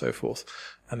so on and so forth,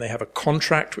 and they have a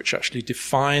contract which actually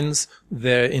defines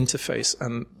their interface,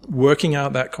 and working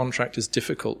out that contract is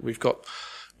difficult.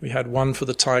 We had one for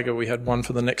the Tiger, we had one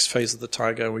for the next phase of the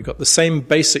Tiger. We got the same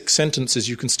basic sentences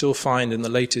you can still find in the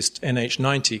latest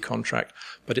NH90 contract,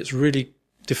 but it's really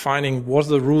defining what are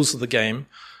the rules of the game,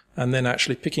 and then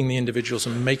actually picking the individuals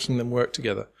and making them work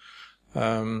together.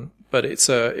 But it's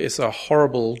a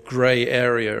horrible grey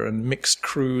area, and mixed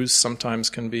crews sometimes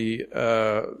can be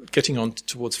getting on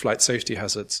towards flight safety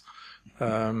hazards.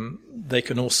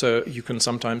 You can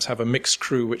sometimes have a mixed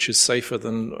crew which is safer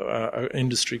than an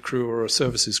industry crew or a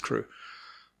services crew.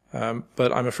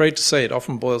 But I'm afraid to say it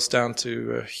often boils down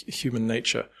to human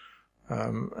nature.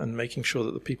 And making sure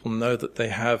that the people know that they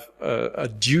have a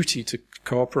duty to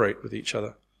cooperate with each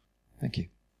other. Thank you.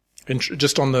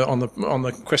 Just on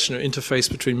the question of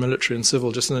interface between military and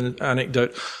civil, just an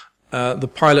anecdote. The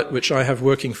pilot which I have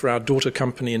working for our daughter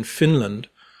company in Finland,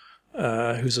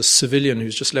 who's a civilian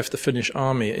who's just left the Finnish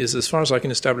army, is, as far as I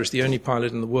can establish, the only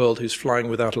pilot in the world who's flying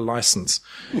without a license.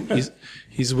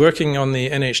 He's working on the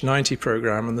NH90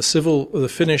 program, and the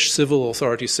Finnish civil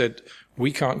authority said,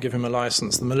 we can't give him a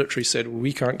license. The military said,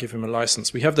 we can't give him a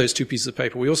license. We have those two pieces of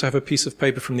paper. We also have a piece of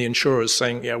paper from the insurers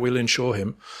saying, yeah, we'll insure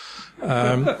him.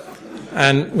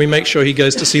 And we make sure he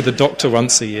goes to see the doctor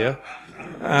once a year.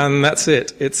 And that's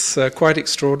it. It's quite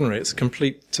extraordinary. It's a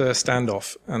complete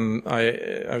standoff. And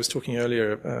I was talking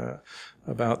earlier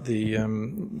about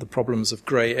the problems of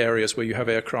grey areas where you have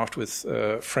aircraft with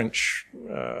French.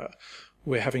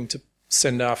 We're having to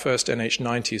send our first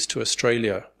NH90s to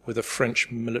Australia with a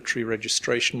French military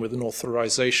registration, with an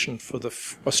authorization for the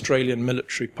Australian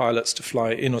military pilots to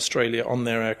fly in Australia on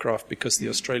their aircraft because the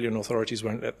Australian authorities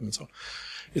won't let them and so on.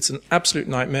 It's an absolute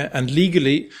nightmare, and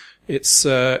legally it's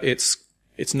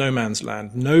no man's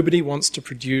land. Nobody wants to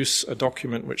produce a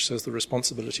document which says the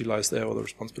responsibility lies there or the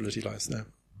responsibility lies there.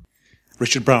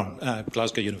 Richard Brown,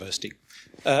 Glasgow University.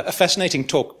 A fascinating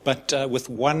talk, but with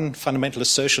one fundamental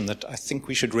assertion that I think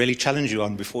we should really challenge you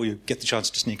on before you get the chance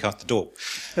to sneak out the door.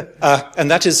 And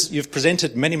that is, you've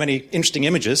presented many, many interesting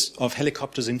images of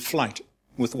helicopters in flight,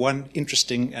 with one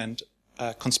interesting and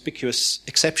conspicuous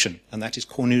exception, and that is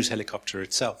Cornu's helicopter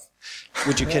itself.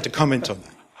 Would you care to comment on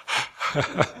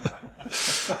that?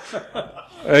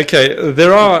 Okay,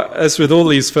 there are, as with all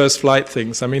these first flight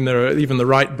things, there are even the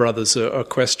Wright brothers are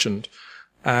questioned.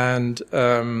 And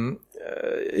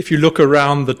if you look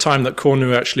around the time that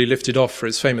Cornu actually lifted off for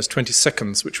his famous 20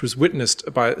 seconds, which was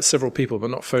witnessed by several people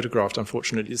but not photographed,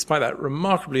 unfortunately, despite that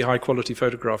remarkably high-quality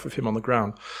photograph of him on the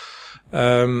ground,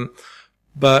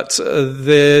 But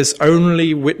there's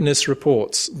only witness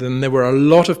reports. Then there were a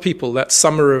lot of people that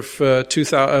summer of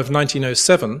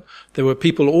 1907. There were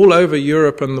people all over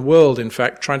Europe and the world, in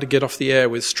fact, trying to get off the air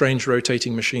with strange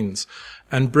rotating machines.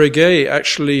 And Breguet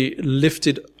actually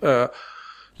lifted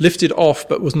off,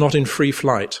 but was not in free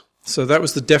flight. So that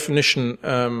was the definition,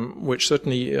 which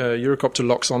certainly Eurocopter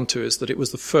locks onto, is that it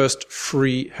was the first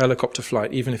free helicopter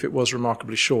flight, even if it was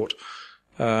remarkably short.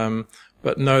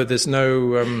 But no, there's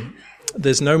no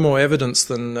more evidence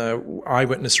than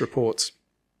eyewitness reports.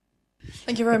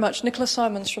 Thank you very much. Nicola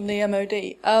Simons from the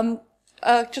MOD.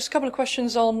 Just a couple of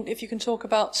questions on if you can talk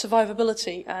about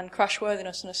survivability and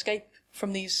crashworthiness and escape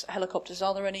from these helicopters.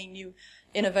 Are there any new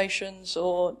innovations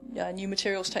or new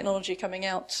materials technology coming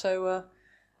out so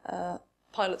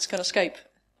pilots can escape,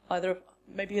 either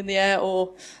maybe in the air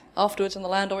or afterwards on the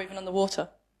land or even on the water?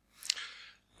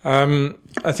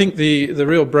 I think the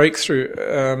real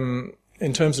breakthrough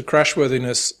in terms of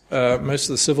crashworthiness, most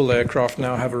of the civil aircraft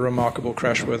now have a remarkable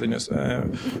crashworthiness.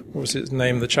 What was his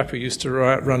name? The chap who used to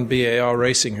run BAR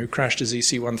Racing, who crashed his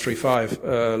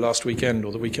EC-135 last weekend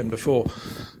or the weekend before,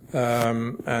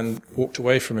 and walked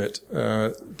away from it.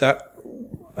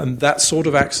 That sort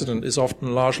of accident is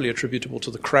often largely attributable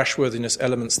to the crashworthiness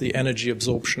elements, the energy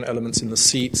absorption elements in the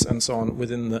seats and so on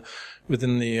within the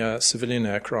civilian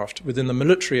aircraft. Within the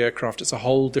military aircraft, it's a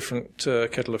whole different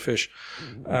kettle of fish.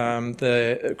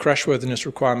 The crashworthiness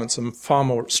requirements are far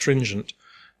more stringent.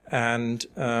 And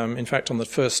in fact, on the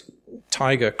first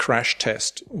Tiger crash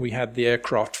test, we had the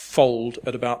aircraft fold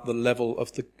at about the level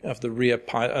of the rear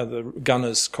the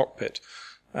gunner's cockpit.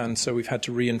 And so we've had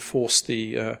to reinforce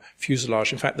the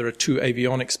fuselage. In fact, there are two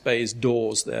avionics bays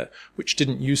doors there, which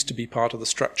didn't used to be part of the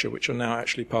structure, which are now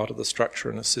actually part of the structure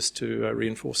and assist to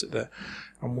reinforce it there.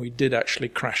 And we did actually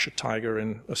crash a Tiger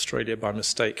in Australia by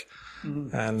mistake.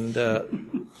 Mm-hmm. And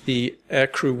the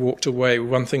aircrew walked away.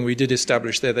 One thing we did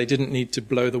establish there, they didn't need to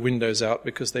blow the windows out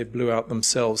because they blew out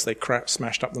themselves. They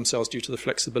smashed up themselves due to the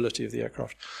flexibility of the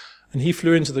aircraft. And he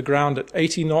flew into the ground at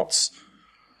 80 knots.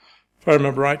 If I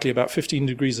remember rightly, about 15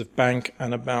 degrees of bank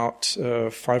and about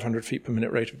 500 feet per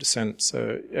minute rate of descent.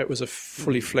 So it was a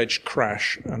fully fledged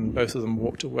crash, and both of them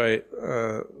walked away.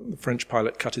 The French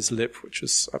pilot cut his lip, which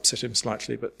has upset him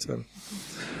slightly, but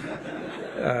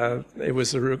it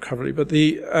was a recovery. But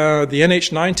the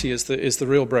NH90 is the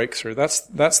real breakthrough.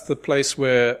 That's the place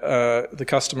where the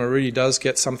customer really does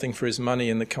get something for his money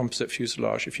in the composite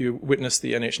fuselage. If you witness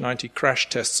the NH90 crash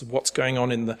tests of what's going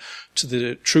on to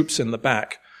the troops in the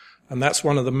back. And that's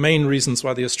one of the main reasons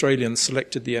why the Australians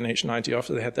selected the NH90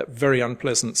 after they had that very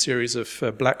unpleasant series of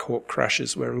Black Hawk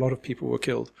crashes where a lot of people were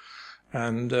killed.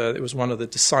 And it was one of the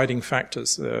deciding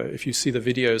factors. If you see the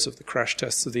videos of the crash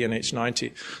tests of the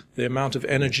NH90, the amount of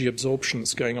energy absorption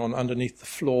that's going on underneath the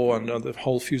floor and the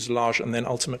whole fuselage and then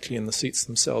ultimately in the seats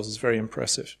themselves is very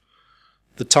impressive.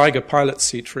 The Tiger pilot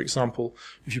seat, for example,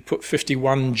 if you put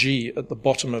 51G at the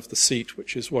bottom of the seat,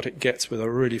 which is what it gets with a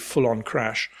really full-on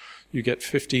crash, you get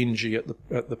 15G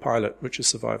at the pilot, which is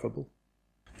survivable.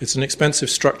 It's an expensive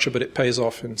structure, but it pays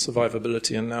off in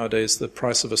survivability, and nowadays the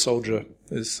price of a soldier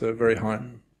is very high.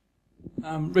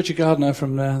 Richard Gardner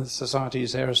from the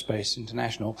Society's Aerospace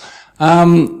International.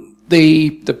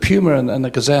 The Puma and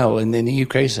the Gazelle in the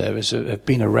UK service have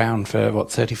been around for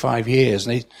 35 years,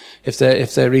 and if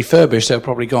they're refurbished, they'll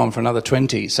probably go on for another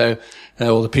 20. So,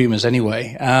 or the Pumas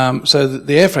anyway. So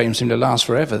the airframes seem to last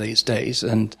forever these days,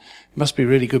 and it must be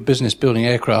really good business building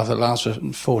aircraft that last for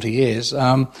 40 years.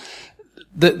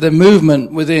 The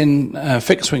movement within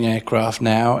fixed-wing aircraft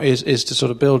now is to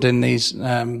sort of build in these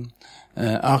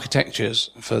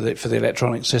architectures for the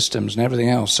electronic systems and everything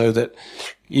else, so that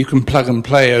you can plug and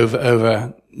play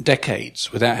over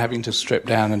decades without having to strip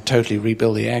down and totally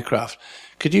rebuild the aircraft.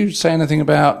 Could you say anything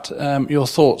about your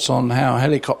thoughts on how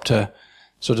helicopter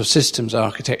sort of systems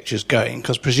architecture is going?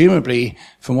 Because presumably,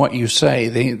 from what you say,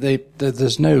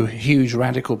 there's no huge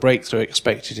radical breakthrough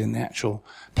expected in the actual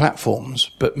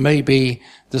platforms, but maybe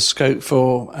the scope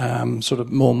for sort of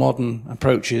more modern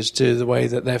approaches to the way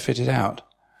that they're fitted out.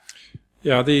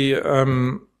 Yeah, the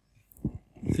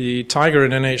Tiger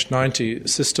and NH90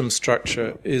 system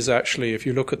structure is actually, if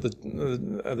you look at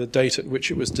the date at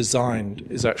which it was designed,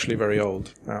 is actually very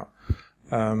old now.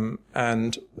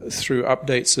 And through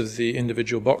updates of the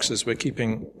individual boxes, we're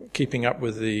keeping up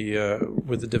with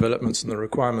the developments and the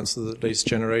requirements of the latest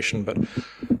generation. But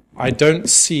I don't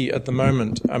see at the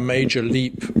moment a major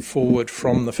leap forward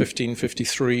from the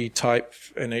 1553 type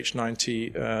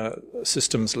NH90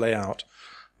 systems layout.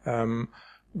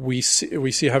 We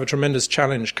have a tremendous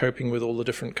challenge coping with all the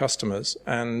different customers,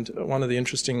 and one of the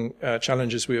interesting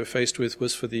challenges we were faced with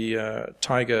was for the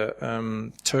Tiger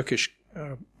Turkish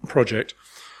project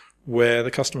where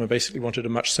the customer basically wanted a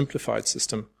much simplified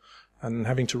system, and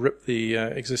having to rip the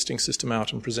existing system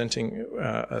out and presenting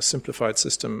a simplified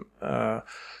system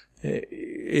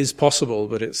is possible,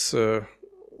 but it's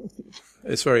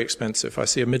very expensive. I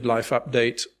see a midlife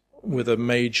update with a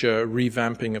major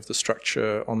revamping of the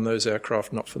structure on those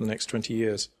aircraft not for the next 20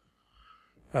 years.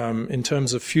 In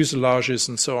terms of fuselages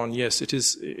and so on, yes,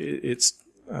 it's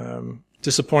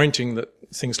disappointing that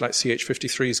things like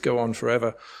CH-53s go on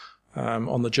forever.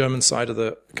 On the German side of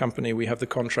the company, we have the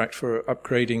contract for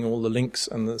upgrading all the Lynx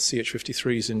and the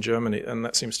CH-53s in Germany, and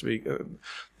that seems to be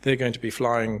they're going to be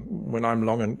flying when I'm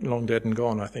long dead and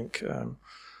gone, I think.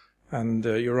 And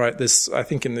you're right. I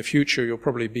think in the future you'll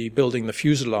probably be building the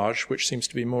fuselage, which seems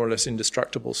to be more or less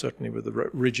indestructible, certainly with the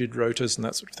rigid rotors and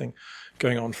that sort of thing,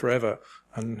 going on forever,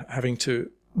 and having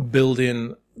to build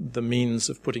in the means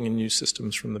of putting in new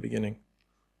systems from the beginning.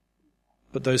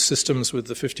 But those systems with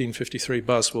the 1553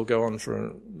 bus will go on for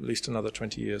at least another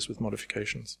 20 years with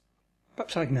modifications.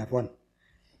 Perhaps I can have one.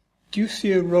 Do you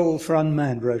see a role for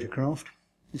unmanned rotorcraft?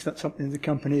 Is that something the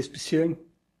company is pursuing?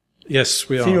 Yes,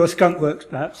 we are. See your skunk works,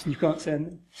 perhaps, and you can't say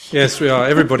anything. Yes, we are.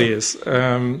 Everybody is.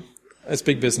 It's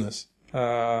big business.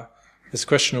 It's a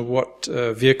question of what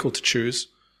vehicle to choose.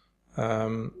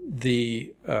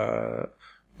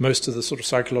 Most of the sort of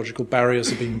psychological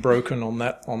barriers are being broken on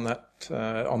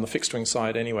the fixed wing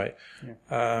side anyway.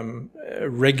 Yeah.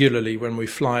 Regularly, when we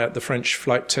fly at the French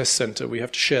Flight Test Center, we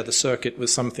have to share the circuit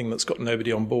with something that's got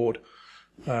nobody on board,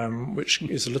 which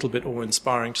is a little bit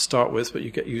awe-inspiring to start with, but you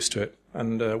get used to it.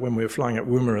 And when we were flying at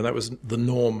Woomera, that was the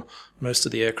norm. Most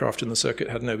of the aircraft in the circuit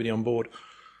had nobody on board.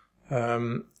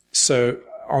 So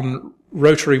on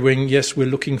rotary wing, yes, we're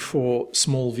looking for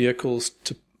small vehicles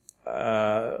to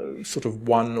sort of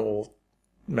 1 or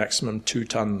maximum 2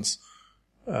 tons,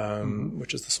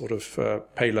 which is the sort of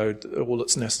payload, all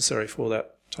that's necessary for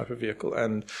that type of vehicle.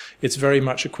 And it's very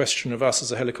much a question of us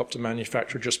as a helicopter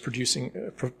manufacturer just providing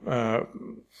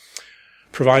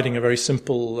a very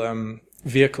simple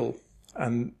vehicle.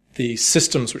 And the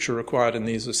systems which are required in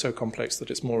these are so complex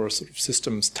that it's more a sort of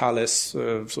systems Thales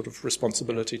sort of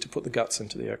responsibility to put the guts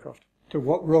into the aircraft. To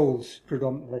what roles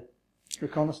predominantly?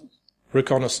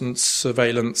 Reconnaissance,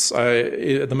 surveillance.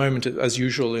 At the moment, as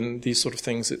usual in these sort of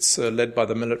things, it's led by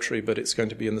the military, but it's going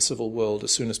to be in the civil world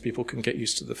as soon as people can get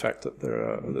used to the fact that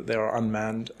they are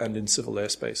unmanned and in civil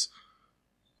airspace.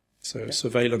 So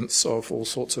surveillance of all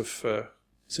sorts of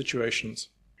situations.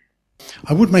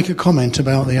 I would make a comment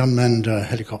about the unmanned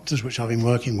helicopters, which I've been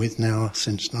working with now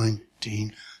since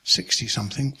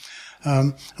 1960-something.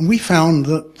 And we found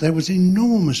that there was an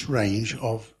enormous range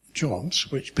of jobs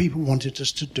which people wanted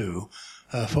us to do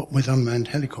with unmanned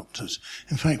helicopters.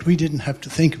 In fact, we didn't have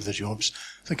to think of the jobs.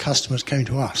 The customers came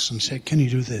to us and said, can you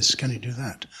do this? Can you do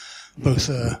that? Both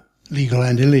legal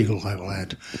and illegal, I will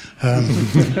add.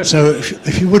 So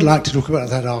if you would like to talk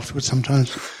about that afterwards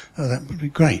sometimes, that would be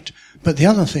great. But the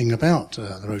other thing about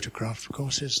the rotorcraft, of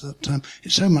course, is that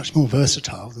it's so much more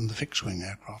versatile than the fixed-wing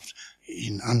aircraft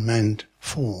in unmanned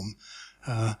form.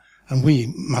 And we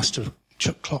must have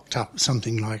clocked up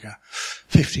something like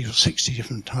 50 or 60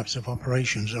 different types of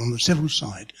operations on the civil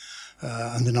side.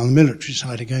 And then on the military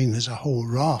side, again, there's a whole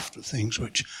raft of things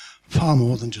which far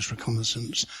more than just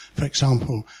reconnaissance. For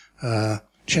example,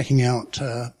 checking out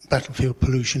battlefield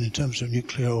pollution in terms of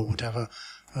nuclear or whatever,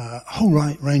 a whole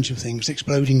range of things,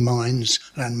 exploding mines,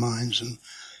 landmines, and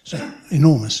so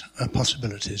enormous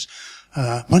possibilities.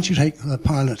 Once you take the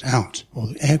pilot out, or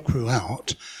the aircrew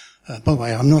out, by the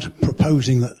way, I'm not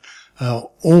proposing that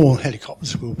all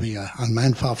helicopters will be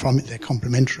unmanned, far from it, they're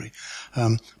complementary.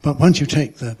 But once you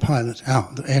take the pilot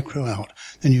out, the aircrew out,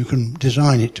 then you can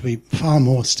design it to be far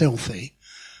more stealthy,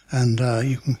 and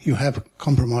you have a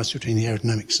compromise between the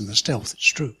aerodynamics and the stealth, it's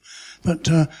true. But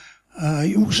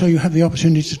you have the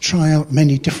opportunity to try out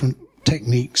many different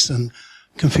techniques and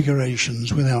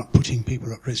configurations without putting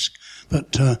people at risk.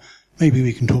 But maybe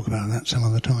we can talk about that some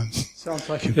other time. Sounds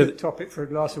like a good topic for a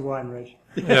glass of wine, Reg.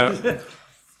 Yeah.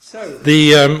 So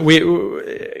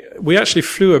we actually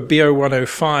flew a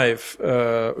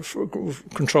BO-105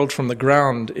 controlled from the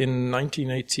ground in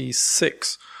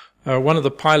 1986. One of the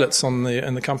pilots in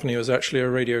the company was actually a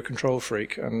radio control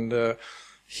freak, and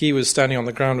he was standing on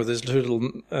the ground with his little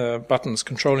buttons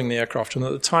controlling the aircraft. And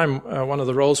at the time, one of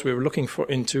the roles we were looking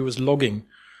into was logging,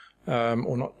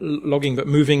 or not logging, but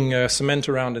moving cement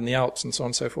around in the Alps and so on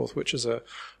and so forth, which is a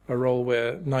role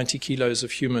where 90 kilos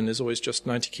of human is always just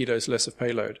 90 kilos less of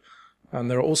payload. And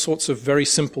there are all sorts of very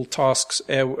simple tasks,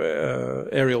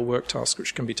 aerial work tasks,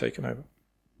 which can be taken over.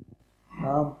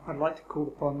 I'd like to call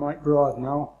upon Mike Broad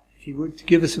now, if he would, to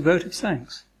give us a vote of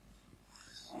thanks.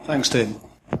 Thanks, Tim.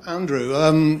 Andrew,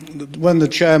 when the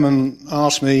chairman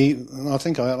asked me, and I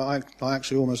think I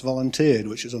actually almost volunteered,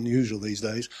 which is unusual these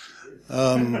days,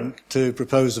 to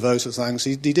propose the vote of thanks,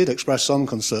 he did express some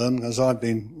concern, as I've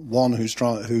been one who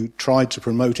tried to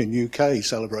promote in UK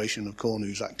celebration of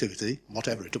Cornu's activity,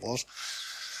 whatever it was.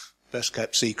 Best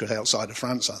kept secret outside of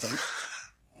France, I think.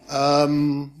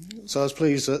 So I was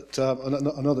pleased that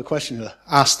another questioner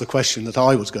asked the question that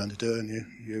I was going to do, and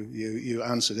you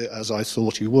answered it as I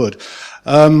thought you would.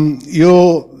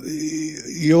 Your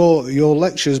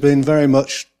lecture has been very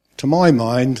much, to my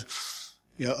mind,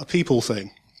 a people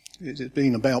thing. It's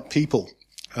been about people.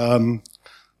 One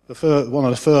of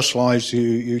the first slides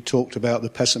you talked about the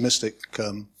pessimistic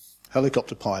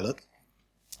helicopter pilot,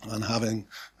 and having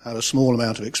had a small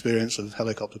amount of experience of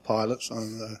helicopter pilots,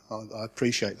 and I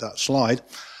appreciate that slide.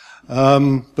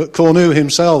 But Cornu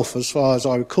himself, as far as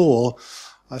I recall,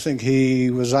 I think he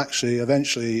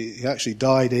actually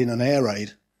died in an air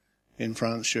raid in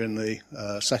France during the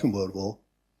Second World War.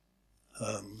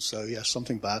 So yes,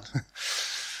 something bad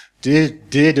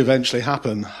did eventually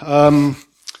happen.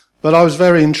 But I was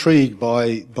very intrigued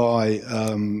by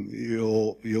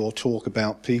your talk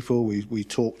about people. We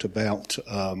talked about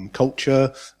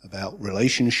culture, about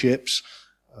relationships,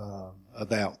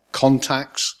 about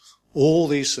contacts. All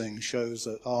these things shows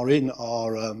that our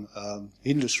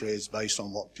industry is based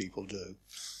on what people do.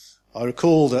 I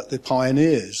recall that the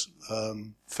pioneers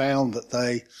found that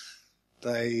they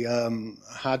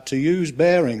had to use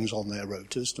bearings on their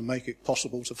rotors to make it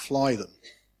possible to fly them.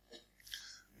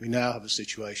 We now have a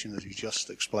situation, as you just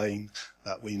explained,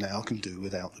 that we now can do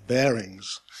without the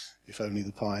bearings, if only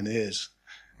the pioneers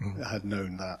had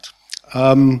known that.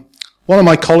 One of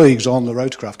my colleagues on the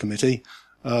Rotorcraft Committee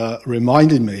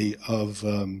reminded me of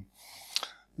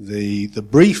the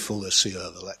brief for the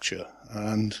Cierva lecture,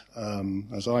 and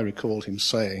as I recall him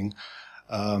saying,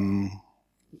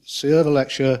 Cierva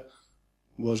lecture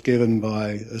was given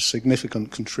by a significant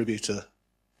contributor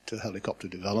to helicopter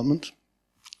development.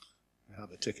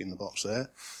 Have a tick in the box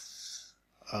there.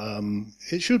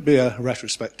 It should be a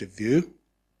retrospective view,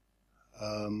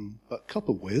 but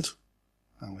coupled with,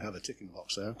 and we have a tick in the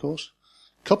box there, of course,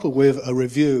 coupled with a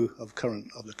review of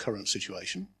the current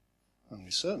situation, and we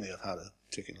certainly have had a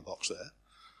tick in the box there.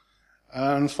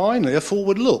 And finally, a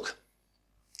forward look,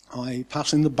 i.e.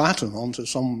 passing the baton on to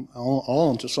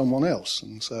someone else.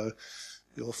 And so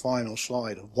your final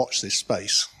slide of watch this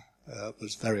space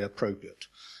was very appropriate.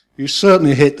 You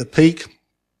certainly hit the peak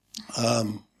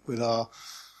with our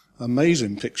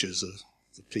amazing pictures of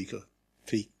the peak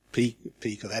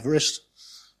of Everest.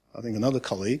 I think another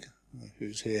colleague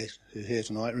who's here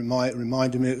tonight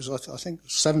reminded me it was, I think,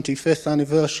 75th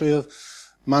anniversary of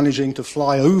managing to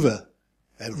fly over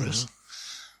Everest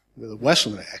with a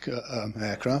Western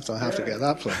aircraft. I have to get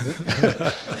that plugged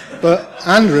in. But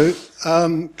Andrew,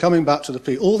 coming back to the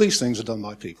people, all these things are done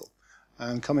by people,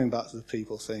 and coming back to the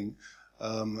people thing.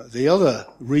 The other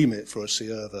remit for a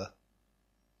Cierva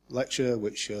lecture,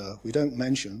 which we don't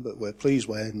mention, but we're pleased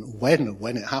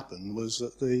when it happened, was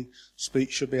that the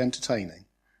speech should be entertaining,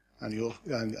 and your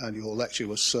lecture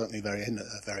was certainly very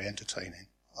entertaining.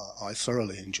 I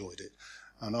thoroughly enjoyed it,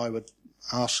 and I would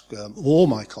ask all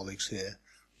my colleagues here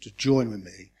to join with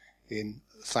me in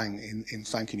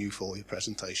thanking you for your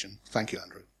presentation. Thank you,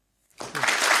 Andrew.